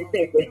pun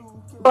intended.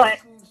 But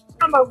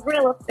from a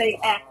real estate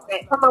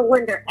aspect, from a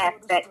lender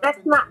aspect,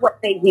 that's not what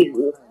they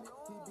use.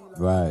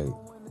 Right.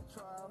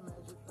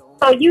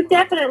 So you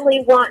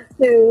definitely want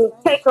to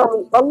take a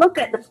look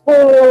at the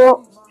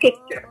full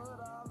picture.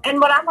 And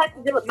what I like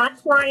to do with my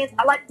clients,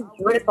 I like to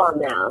drip on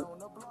them.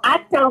 I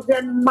tell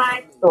them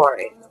my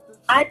story.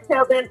 I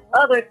tell them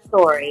other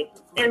stories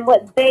and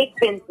what they've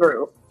been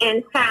through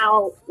and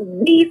how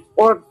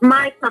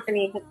my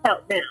company has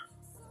helped them.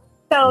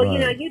 So,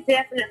 right. You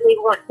definitely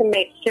want to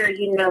make sure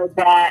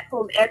that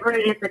whomever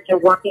it is that you're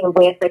working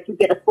with, that you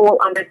get a full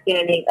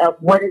understanding of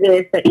what it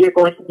is that you're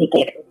going to be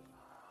getting.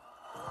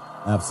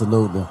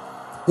 Absolutely.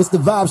 It's the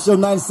Vibe Show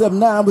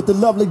 97.9 with the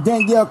lovely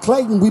Danielle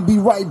Clayton. We'll be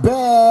right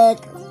back.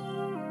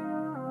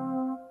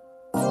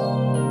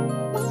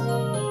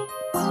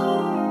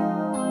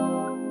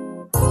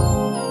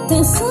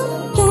 There's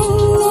something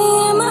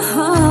in my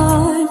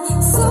heart,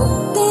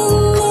 something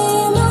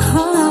in my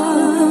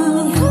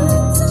heart.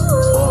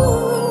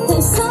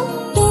 There's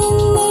something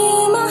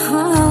in my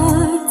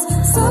heart,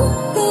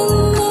 something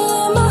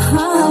in my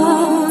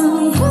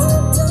heart.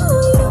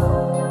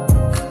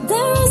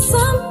 There is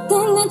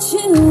something that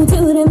you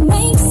do that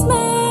makes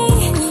me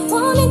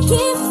wanna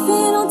give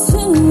it all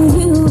to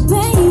you,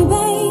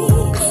 baby.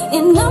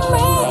 And I'm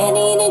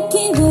ready to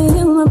give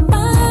you my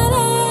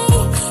body.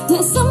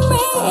 Yes, I'm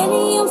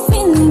ready, I'm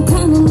feeling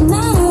kinda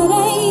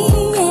naughty,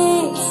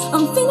 yeah.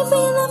 I'm feeling for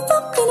your love,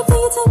 I'm feeling for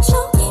your touch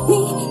on me,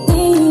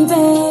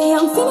 baby.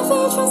 I'm feeling for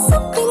your trust,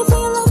 I'm feeling for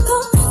your love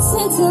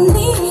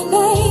constantly,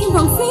 babe.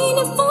 I'm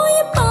feeling for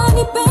your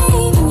body,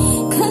 baby,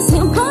 'cause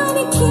your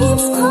body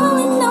keeps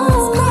calling on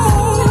me.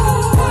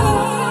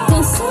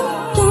 There's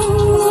something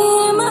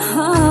in my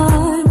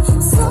heart,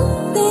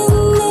 something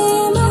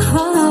in my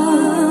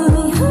heart.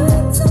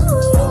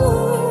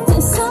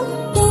 There's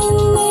something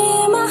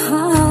in my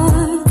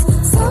heart,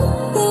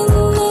 something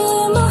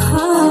in my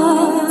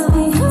heart.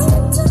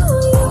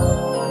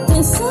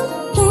 There's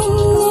something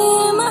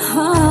in my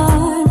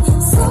heart,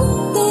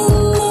 something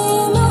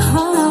in my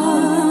heart.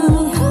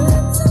 There's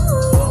something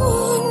in my heart,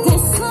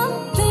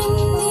 something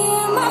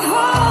in my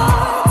heart.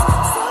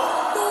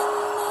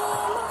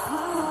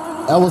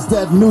 That was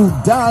that new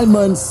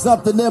Diamond,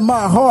 Something in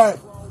My Heart.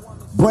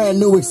 Brand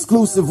new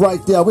exclusive right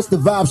there. It's the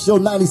Vibe Show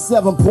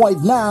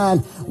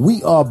 97.9.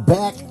 We are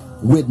back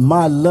with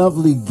my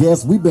lovely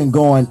guest. We've been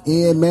going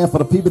in, man, for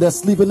the people that's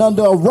sleeping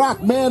under a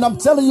rock, man. I'm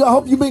telling you, I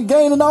hope you've been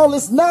gaining all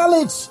this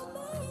knowledge.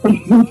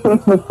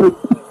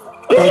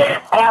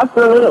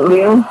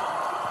 Absolutely.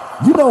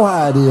 You know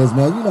how it is,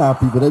 man. You know how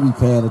people, they be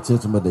paying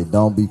attention, but they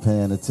don't be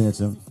paying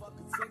attention.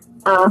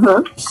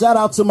 Uh-huh. Shout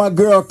out to my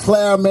girl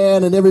Claire,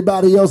 man, and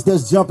everybody else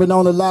that's jumping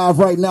on the live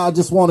right now. I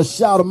just want to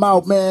shout them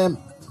out, man,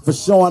 for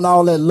showing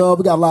all that love.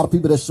 We got a lot of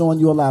people that's showing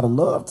you a lot of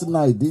love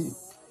tonight, D.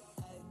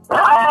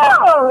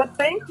 Oh,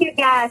 thank you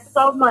guys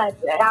so much.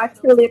 I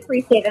truly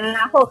appreciate it. And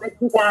I hope that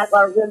you guys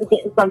are really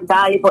getting some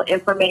valuable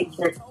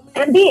information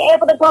and be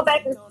able to go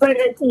back and spread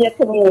it into your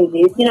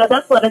communities. You know,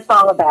 that's what it's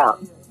all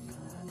about.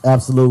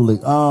 Absolutely.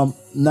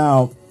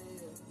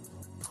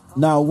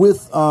 Now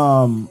with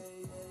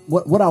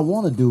what I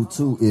want to do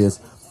too is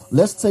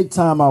let's take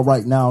time out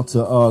right now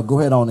to go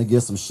ahead on and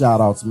get some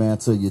shout outs, man,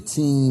 to your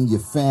team, your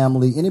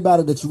family,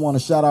 anybody that you want to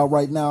shout out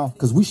right now,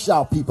 because we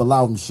shout people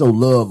out and show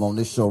love on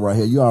this show right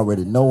here. You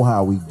already know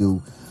how we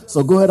do.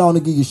 So go ahead on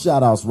and give your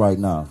shout outs right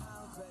now.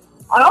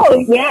 Oh,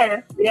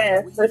 yes,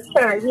 for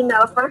sure. You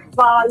know, first of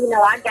all, you know,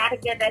 I got to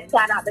give that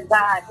shout out to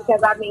God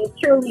because, I mean,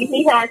 truly,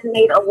 He has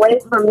made a way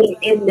for me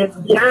in this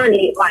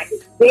journey, like,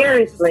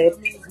 seriously.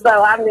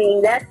 So, I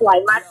mean, that's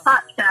like my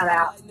top shout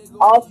out.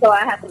 Also,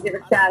 I have to give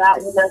a shout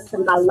out, you know, to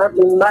my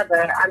lovely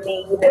mother. I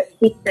mean, you know,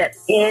 she stepped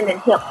in and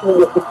helped me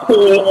with the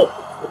kids.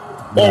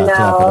 Yeah,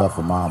 clap it up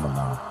for mama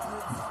now.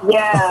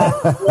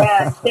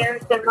 Yeah.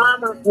 Cherish the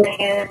mamas,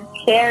 man.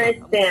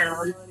 Cherish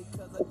them.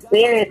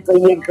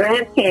 Seriously, your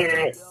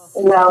grandparents.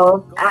 You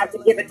know, I have to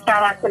give a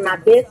shout out to my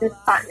business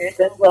partners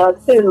as well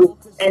too,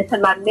 and to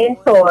my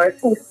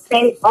mentors who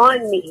stayed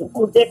on me,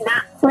 who did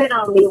not quit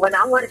on me when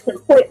I wanted to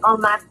quit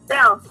on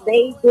myself.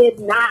 They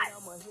did not.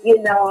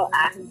 You know,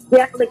 I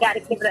definitely got to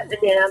give it up to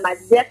them. I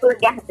definitely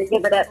got to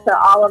give it up to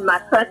all of my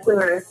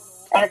customers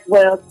as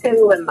well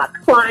too, and my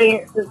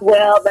clients as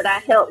well that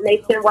I help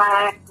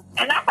nationwide.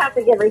 And I have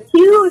to give a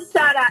huge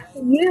shout out to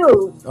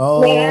you.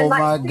 Oh, man.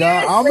 my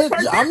God. I'm in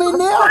there.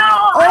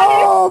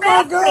 Oh,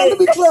 my God. Let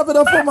me clap it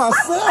up for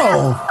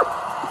myself.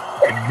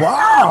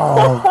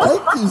 Wow.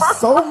 Thank you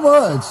so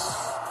much.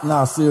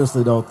 Nah,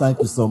 seriously, though. Thank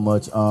you so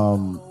much.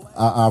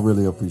 I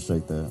really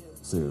appreciate that.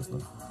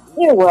 Seriously.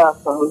 You're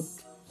welcome.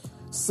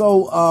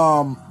 So,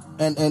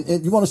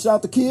 and you want to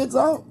shout the kids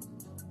out?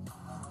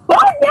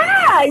 Oh,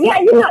 yeah.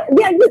 You know,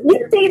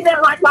 you see them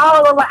like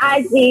all over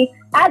IG.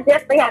 I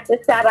definitely have to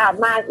shout out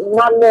my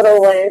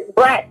little ones.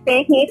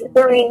 Braxton, he's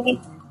 3.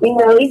 You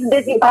know, he's a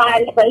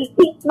busybody, but he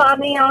keeps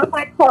mommy on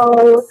her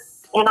toes.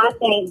 And I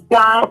thank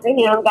God for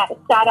him. Got to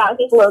shout out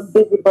his little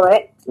busy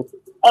butt.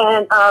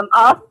 And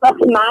also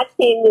my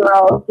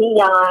 10-year-old,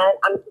 Dion.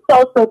 I'm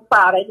so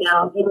proud of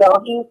him. You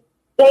know, he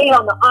stayed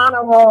on the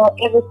honor roll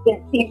ever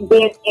since he's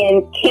been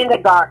in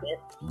kindergarten.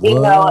 You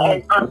know,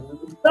 and I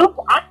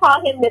call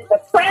him Mr.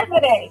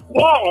 President.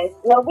 Yes.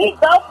 When we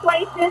go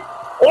places,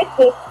 it's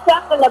just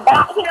something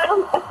about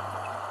him.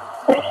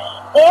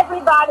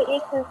 Everybody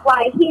is just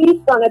like, he's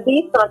going to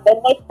be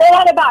something. They say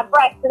that about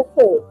Braxton,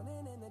 too.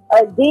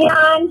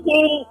 Dion,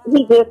 he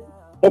just,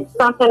 it's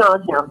something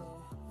on him.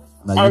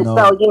 Now, and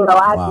so, you know,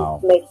 I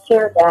just make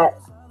sure that,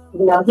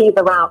 you know, he's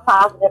around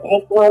positive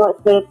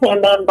influences,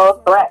 him and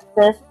both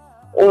Braxton.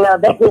 You know,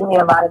 they give me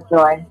a lot of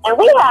joy. And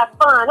we have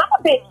fun. I'm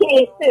a big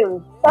kid,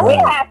 too. So we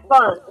have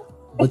fun.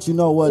 But you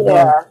know what,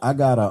 though? I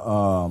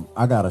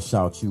gotta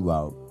shout you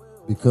out.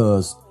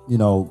 Because, you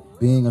know,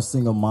 being a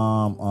single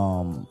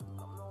mom,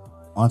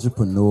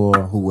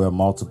 entrepreneur who wear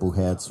multiple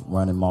hats,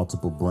 running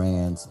multiple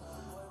brands,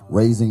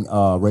 raising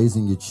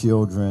your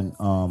children,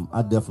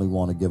 I definitely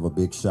want to give a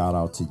big shout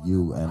out to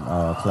you and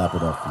clap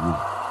it up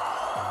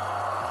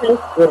for you.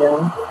 Thank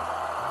you.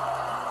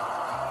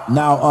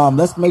 Now,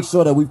 let's make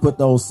sure that we put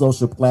those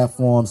social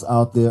platforms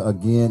out there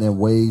again in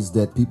ways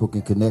that people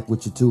can connect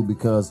with you too,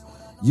 because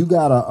you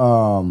gotta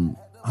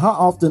how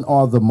often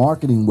are the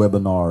marketing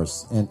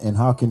webinars and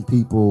how can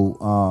people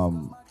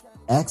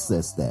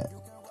access that?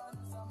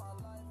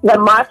 The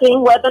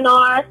marketing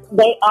webinars,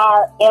 they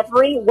are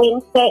every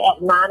Wednesday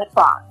at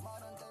 9:00.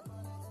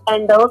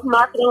 And those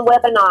marketing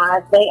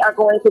webinars, they are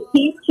going to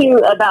teach you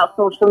about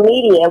social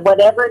media,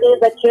 whatever it is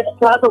that you're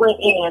struggling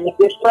in. If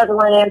you're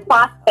struggling in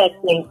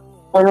prospecting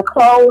and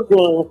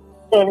closing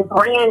and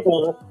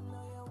branding,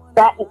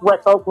 that is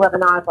what those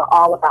webinars are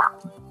all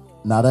about.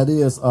 Now that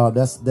is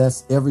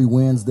that's every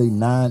Wednesday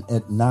 9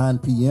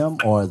 p.m.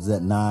 or is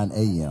that 9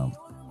 a.m.?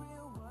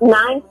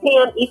 9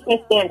 p.m.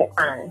 Eastern Standard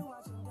Time.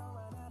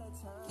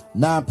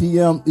 9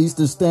 p.m.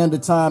 Eastern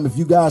Standard Time. If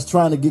you guys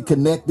trying to get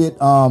connected,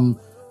 and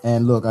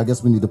look, I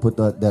guess we need to put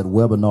that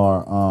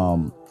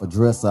webinar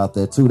address out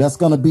there too. That's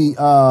gonna be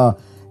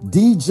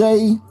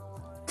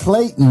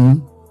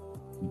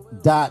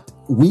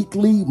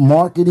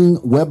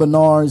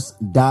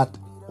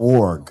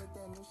djclayton.weeklymarketingwebinars.org.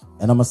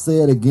 And I'm going to say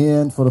it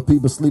again for the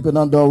people sleeping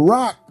under a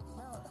rock.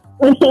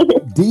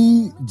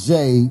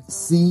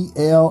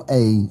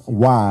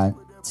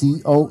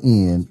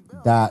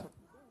 DJCLAYTON.weekly,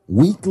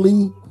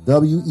 WEEKLY,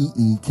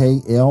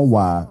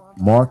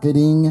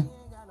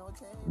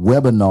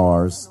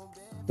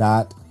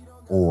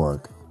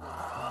 marketingwebinars.org.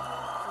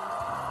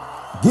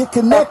 Get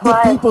connected,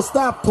 people.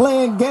 Stop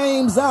playing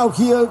games out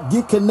here.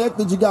 Get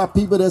connected. You got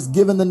people that's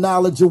giving the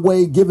knowledge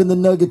away, giving the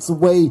nuggets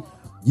away.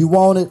 You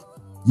want it?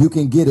 You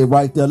can get it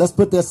right there. Let's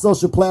put that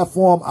social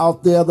platform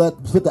out there.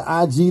 Let's put the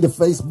IG, the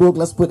Facebook.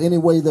 Let's put any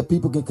way that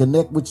people can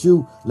connect with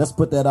you. Let's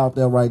put that out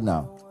there right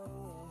now.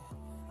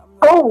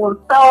 Oh,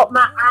 so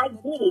my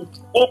IG,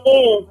 it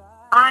is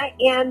I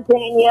am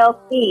Danielle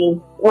C.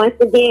 Once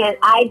again,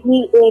 IG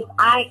is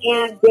I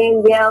am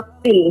Danielle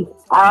C.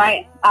 All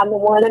right, I'm the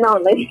one and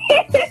only.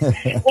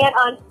 And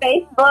on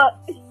Facebook,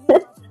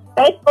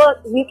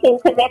 you can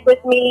connect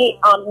with me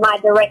on my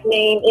direct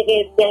name. It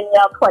is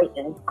Danielle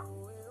Clayton.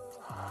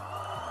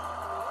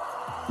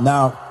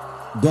 Now,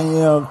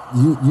 Danielle,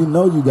 you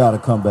know you got to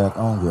come back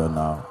on here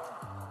now.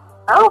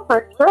 Oh,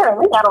 for sure.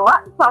 We got a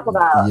lot to talk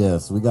about.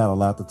 Yes, we got a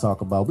lot to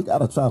talk about. We got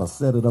to try to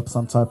set it up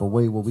some type of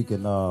way where we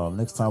can,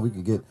 next time we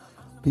can get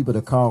people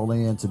to call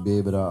in to be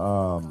able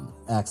to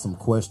ask some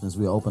questions.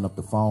 We'll open up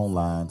the phone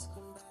lines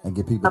and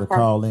get people to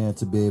call in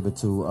to be able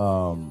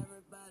to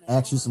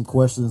ask you some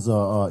questions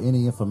or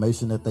any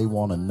information that they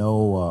want to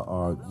know,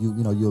 or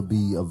you'll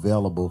be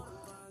available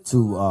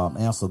to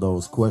answer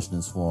those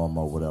questions for them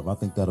or whatever. I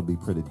think that'll be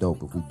pretty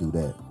dope if we do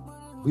that.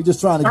 We're just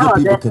trying to get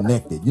people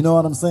connected. You know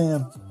what I'm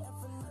saying?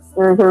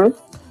 Mm-hmm.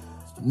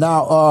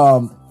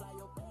 Now,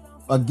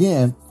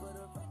 again,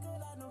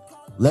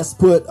 let's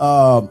put.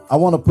 I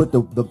want to put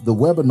the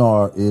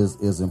webinar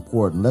is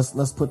important.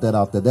 Let's put that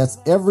out there. That's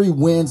every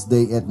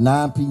Wednesday at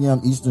 9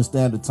 p.m. Eastern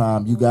Standard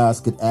Time. You guys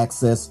could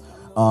access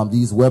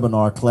these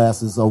webinar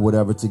classes or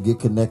whatever to get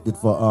connected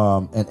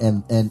for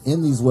and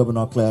in these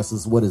webinar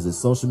classes, what is it?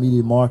 Social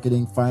media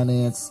marketing,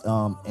 finance,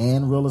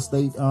 and real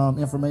estate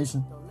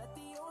information.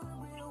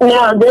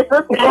 No, this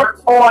is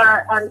just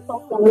for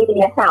social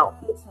media help.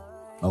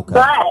 Okay.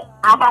 But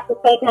I have to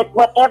say that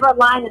whatever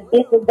line of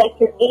business that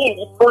you're in,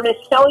 it's going to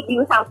show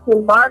you how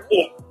to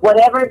market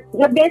whatever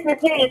your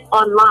business is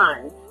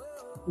online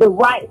the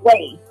right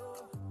way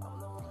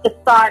to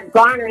start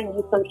garnering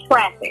you some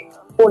traffic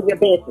for your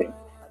business.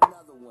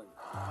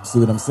 See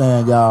what I'm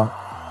saying, y'all?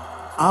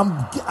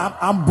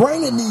 I'm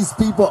bringing these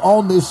people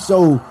on this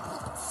show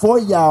for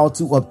y'all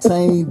to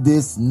obtain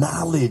this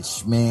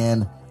knowledge,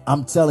 man.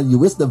 I'm telling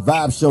you, it's the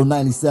Vibe Show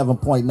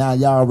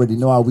 97.9. Y'all already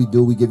know how we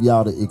do. We give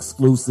y'all the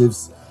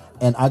exclusives.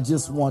 And I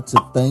just want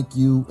to thank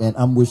you, and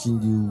I'm wishing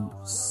you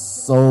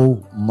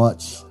so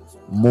much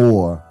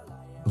more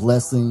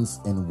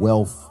blessings and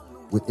wealth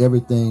with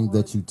everything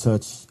that you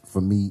touch for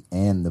me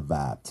and the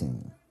Vibe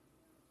team.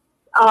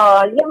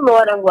 Oh, you're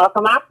more than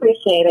welcome. I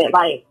appreciate it.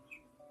 Like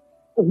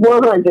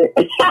 100.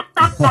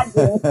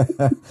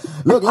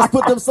 Look, let's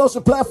put them social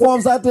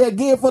platforms out there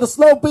again for the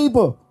slow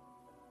people.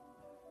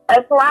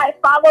 That's right.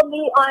 Follow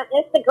me on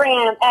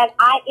Instagram at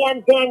I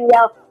am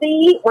Danielle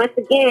C. Once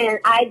again,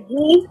 IG,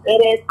 it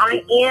is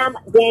I am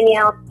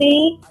Danielle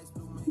C.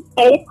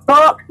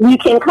 Facebook, you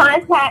can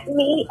contact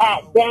me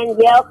at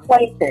Danielle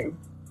Clayton.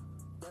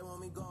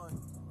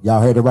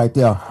 Y'all heard it right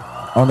there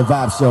on the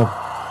Vibe Show.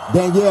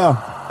 Danielle,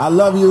 I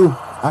love you.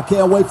 I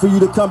can't wait for you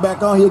to come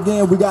back on here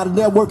again. We got to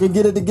network and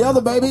get it together,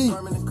 baby.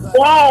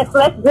 Yes,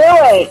 let's do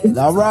it.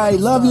 All right,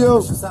 love you.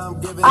 All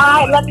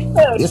right, love you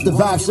too. It's the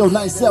Vibe Show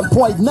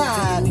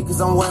 97.9. Because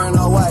I'm wearing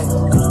all white.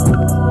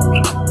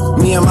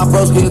 Me and my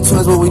bros get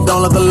twins, but we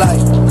don't look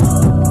alike.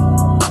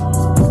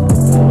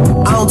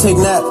 I don't take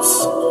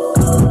naps.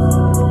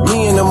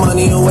 Me and the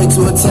money are way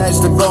too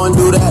attached to go and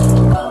do that.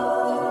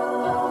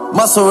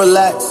 Muscle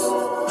relax.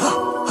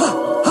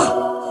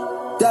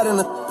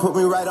 Put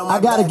me right on my I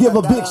got to give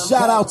a big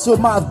shout out to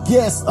my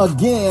guest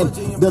again,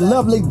 the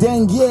lovely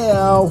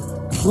Danielle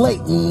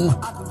Clayton,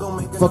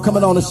 for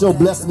coming on the show,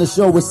 blessing the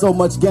show with so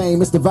much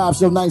game. It's the Vibe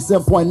Show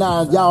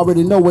 97.9. Y'all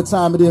already know what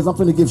time it is. I'm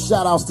finna give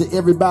shout outs to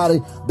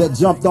everybody that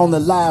jumped on the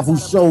live who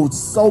showed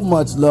so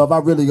much love. I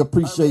really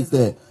appreciate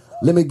that.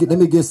 Let me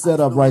get set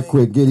up right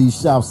quick. Get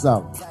these shouts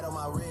out.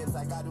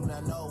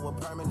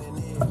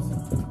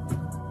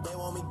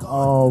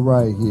 All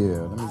right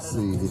here. Let me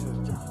see here.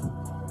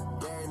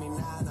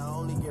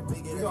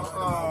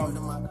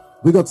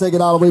 We're going to take it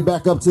all the way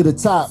back up to the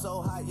top.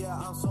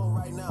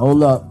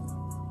 Hold up.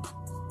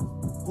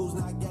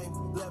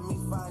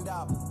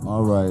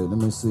 All right, let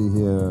me see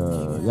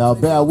here. Y'all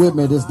bear with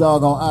me. This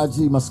dog on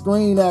IG, my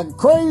screen acting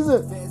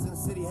crazy.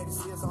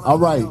 All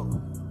right.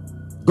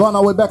 Going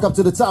all the way back up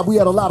to the top. We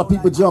had a lot of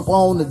people jump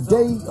on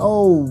today.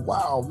 Oh,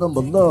 wow.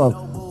 Number love.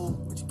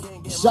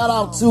 Shout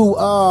out to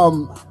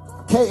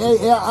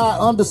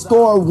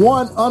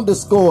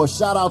KALI_1_.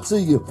 Shout out to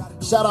you.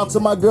 Shout out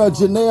to my girl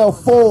Janelle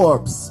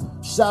Forbes.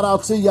 Shout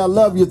out to you. I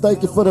love you.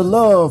 Thank you for the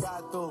love.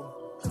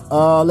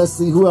 Let's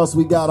see who else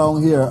we got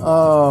on here.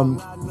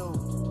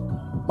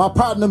 My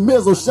partner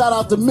Mizzle. Shout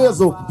out to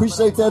Mizzle.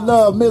 Appreciate that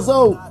love,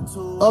 Mizzle.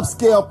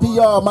 Upscale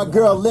PR. My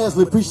girl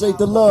Leslie. Appreciate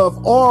the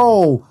love.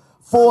 Oral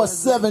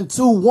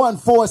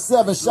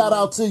 472147. Shout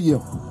out to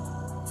you.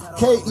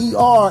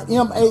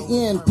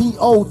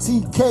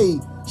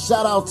 KERMANPOTK.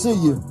 Shout out to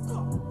you.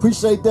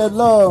 Appreciate that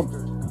love.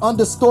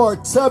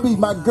 _Tubby,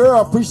 my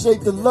girl.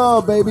 Appreciate the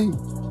love, baby.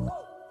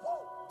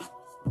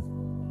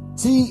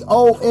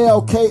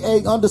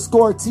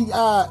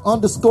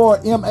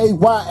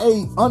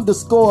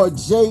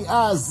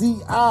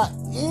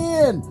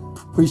 TOLKA_TI_MAYA_JIZIN.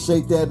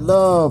 Appreciate that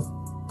love.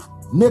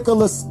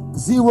 Nicholas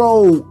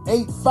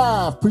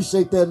 085.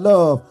 Appreciate that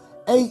love.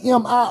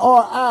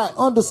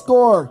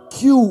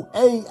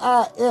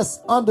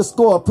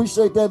 AMIRI_QAIS_.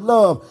 Appreciate that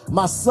love.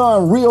 My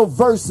son, Real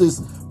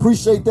Versus.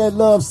 Appreciate that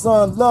love,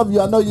 son. Love you.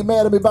 I know you're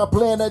mad at me about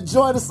playing that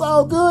joint. It's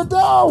all good,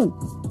 though.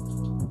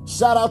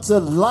 Shout out to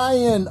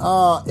Lion,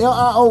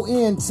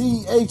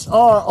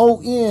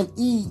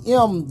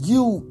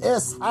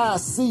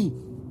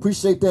 LIONTHRONEMUSIC.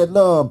 Appreciate that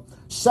love.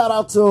 Shout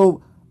out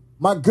to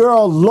my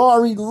girl,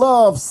 Laurie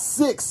Love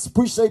 6.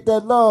 Appreciate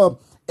that love.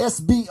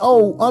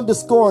 SBO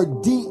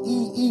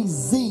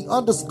 _DEEZ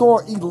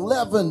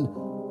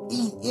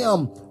 _11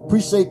 EM.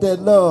 Appreciate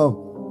that love.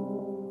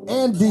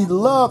 Andy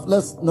Love.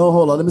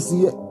 Hold on. Let me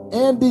see it.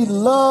 Andy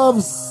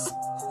Loves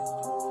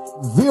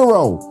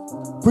Vero.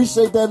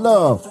 Appreciate that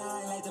love.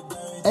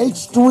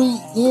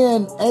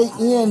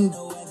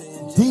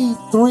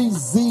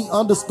 H3NAND3Z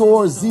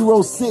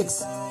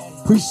 _06.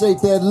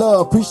 Appreciate that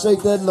love.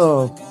 Appreciate that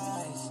love.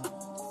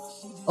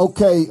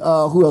 Okay,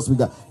 who else we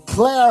got?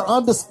 Claire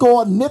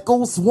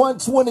 _Nichols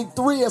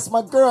 123. That's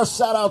my girl.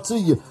 Shout out to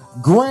you.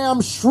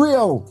 Graham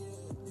Shrill.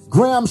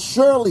 Graham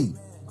Shirley.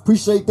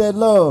 Appreciate that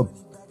love.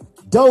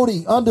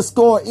 Dodie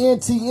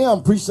 _NTM.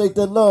 Appreciate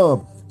that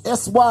love.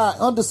 SY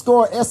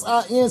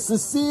 _SIN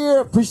Sincere.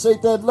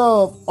 Appreciate that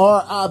love.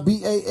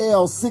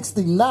 RIBAL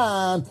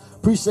 69.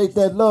 Appreciate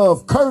that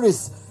love.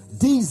 Curtis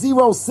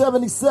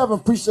D077.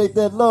 Appreciate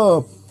that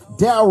love.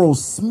 Daryl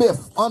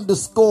Smith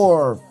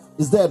 _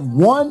 is that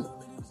one?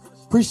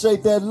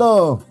 Appreciate that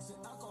love.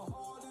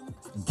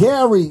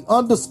 Gary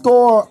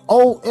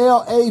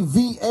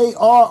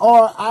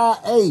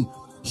 _OLAVARRIA.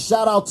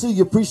 Shout out to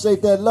you.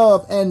 Appreciate that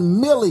love. And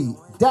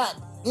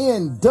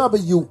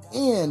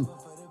Millie.NWN.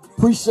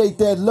 Appreciate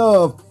that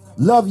love.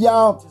 Love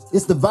y'all.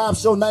 It's the Vibe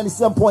Show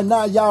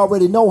 97.9. Y'all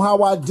already know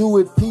how I do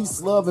it.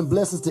 Peace, love, and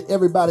blessings to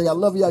everybody. I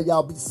love y'all.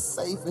 Y'all be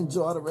safe.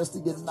 Enjoy the rest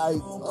of your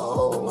night.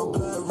 Oh.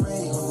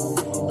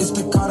 It's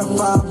the Carter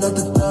 5, let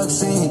the thug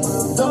sing.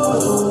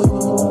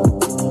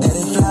 Let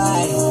it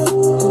fly.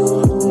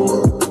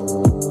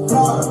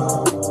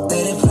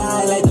 Let it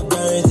fly like the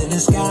birds in the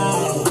sky.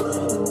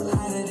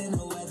 Hotter than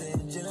the weather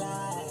in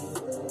July.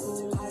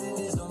 Hotter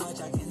than so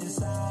much I can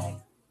decide.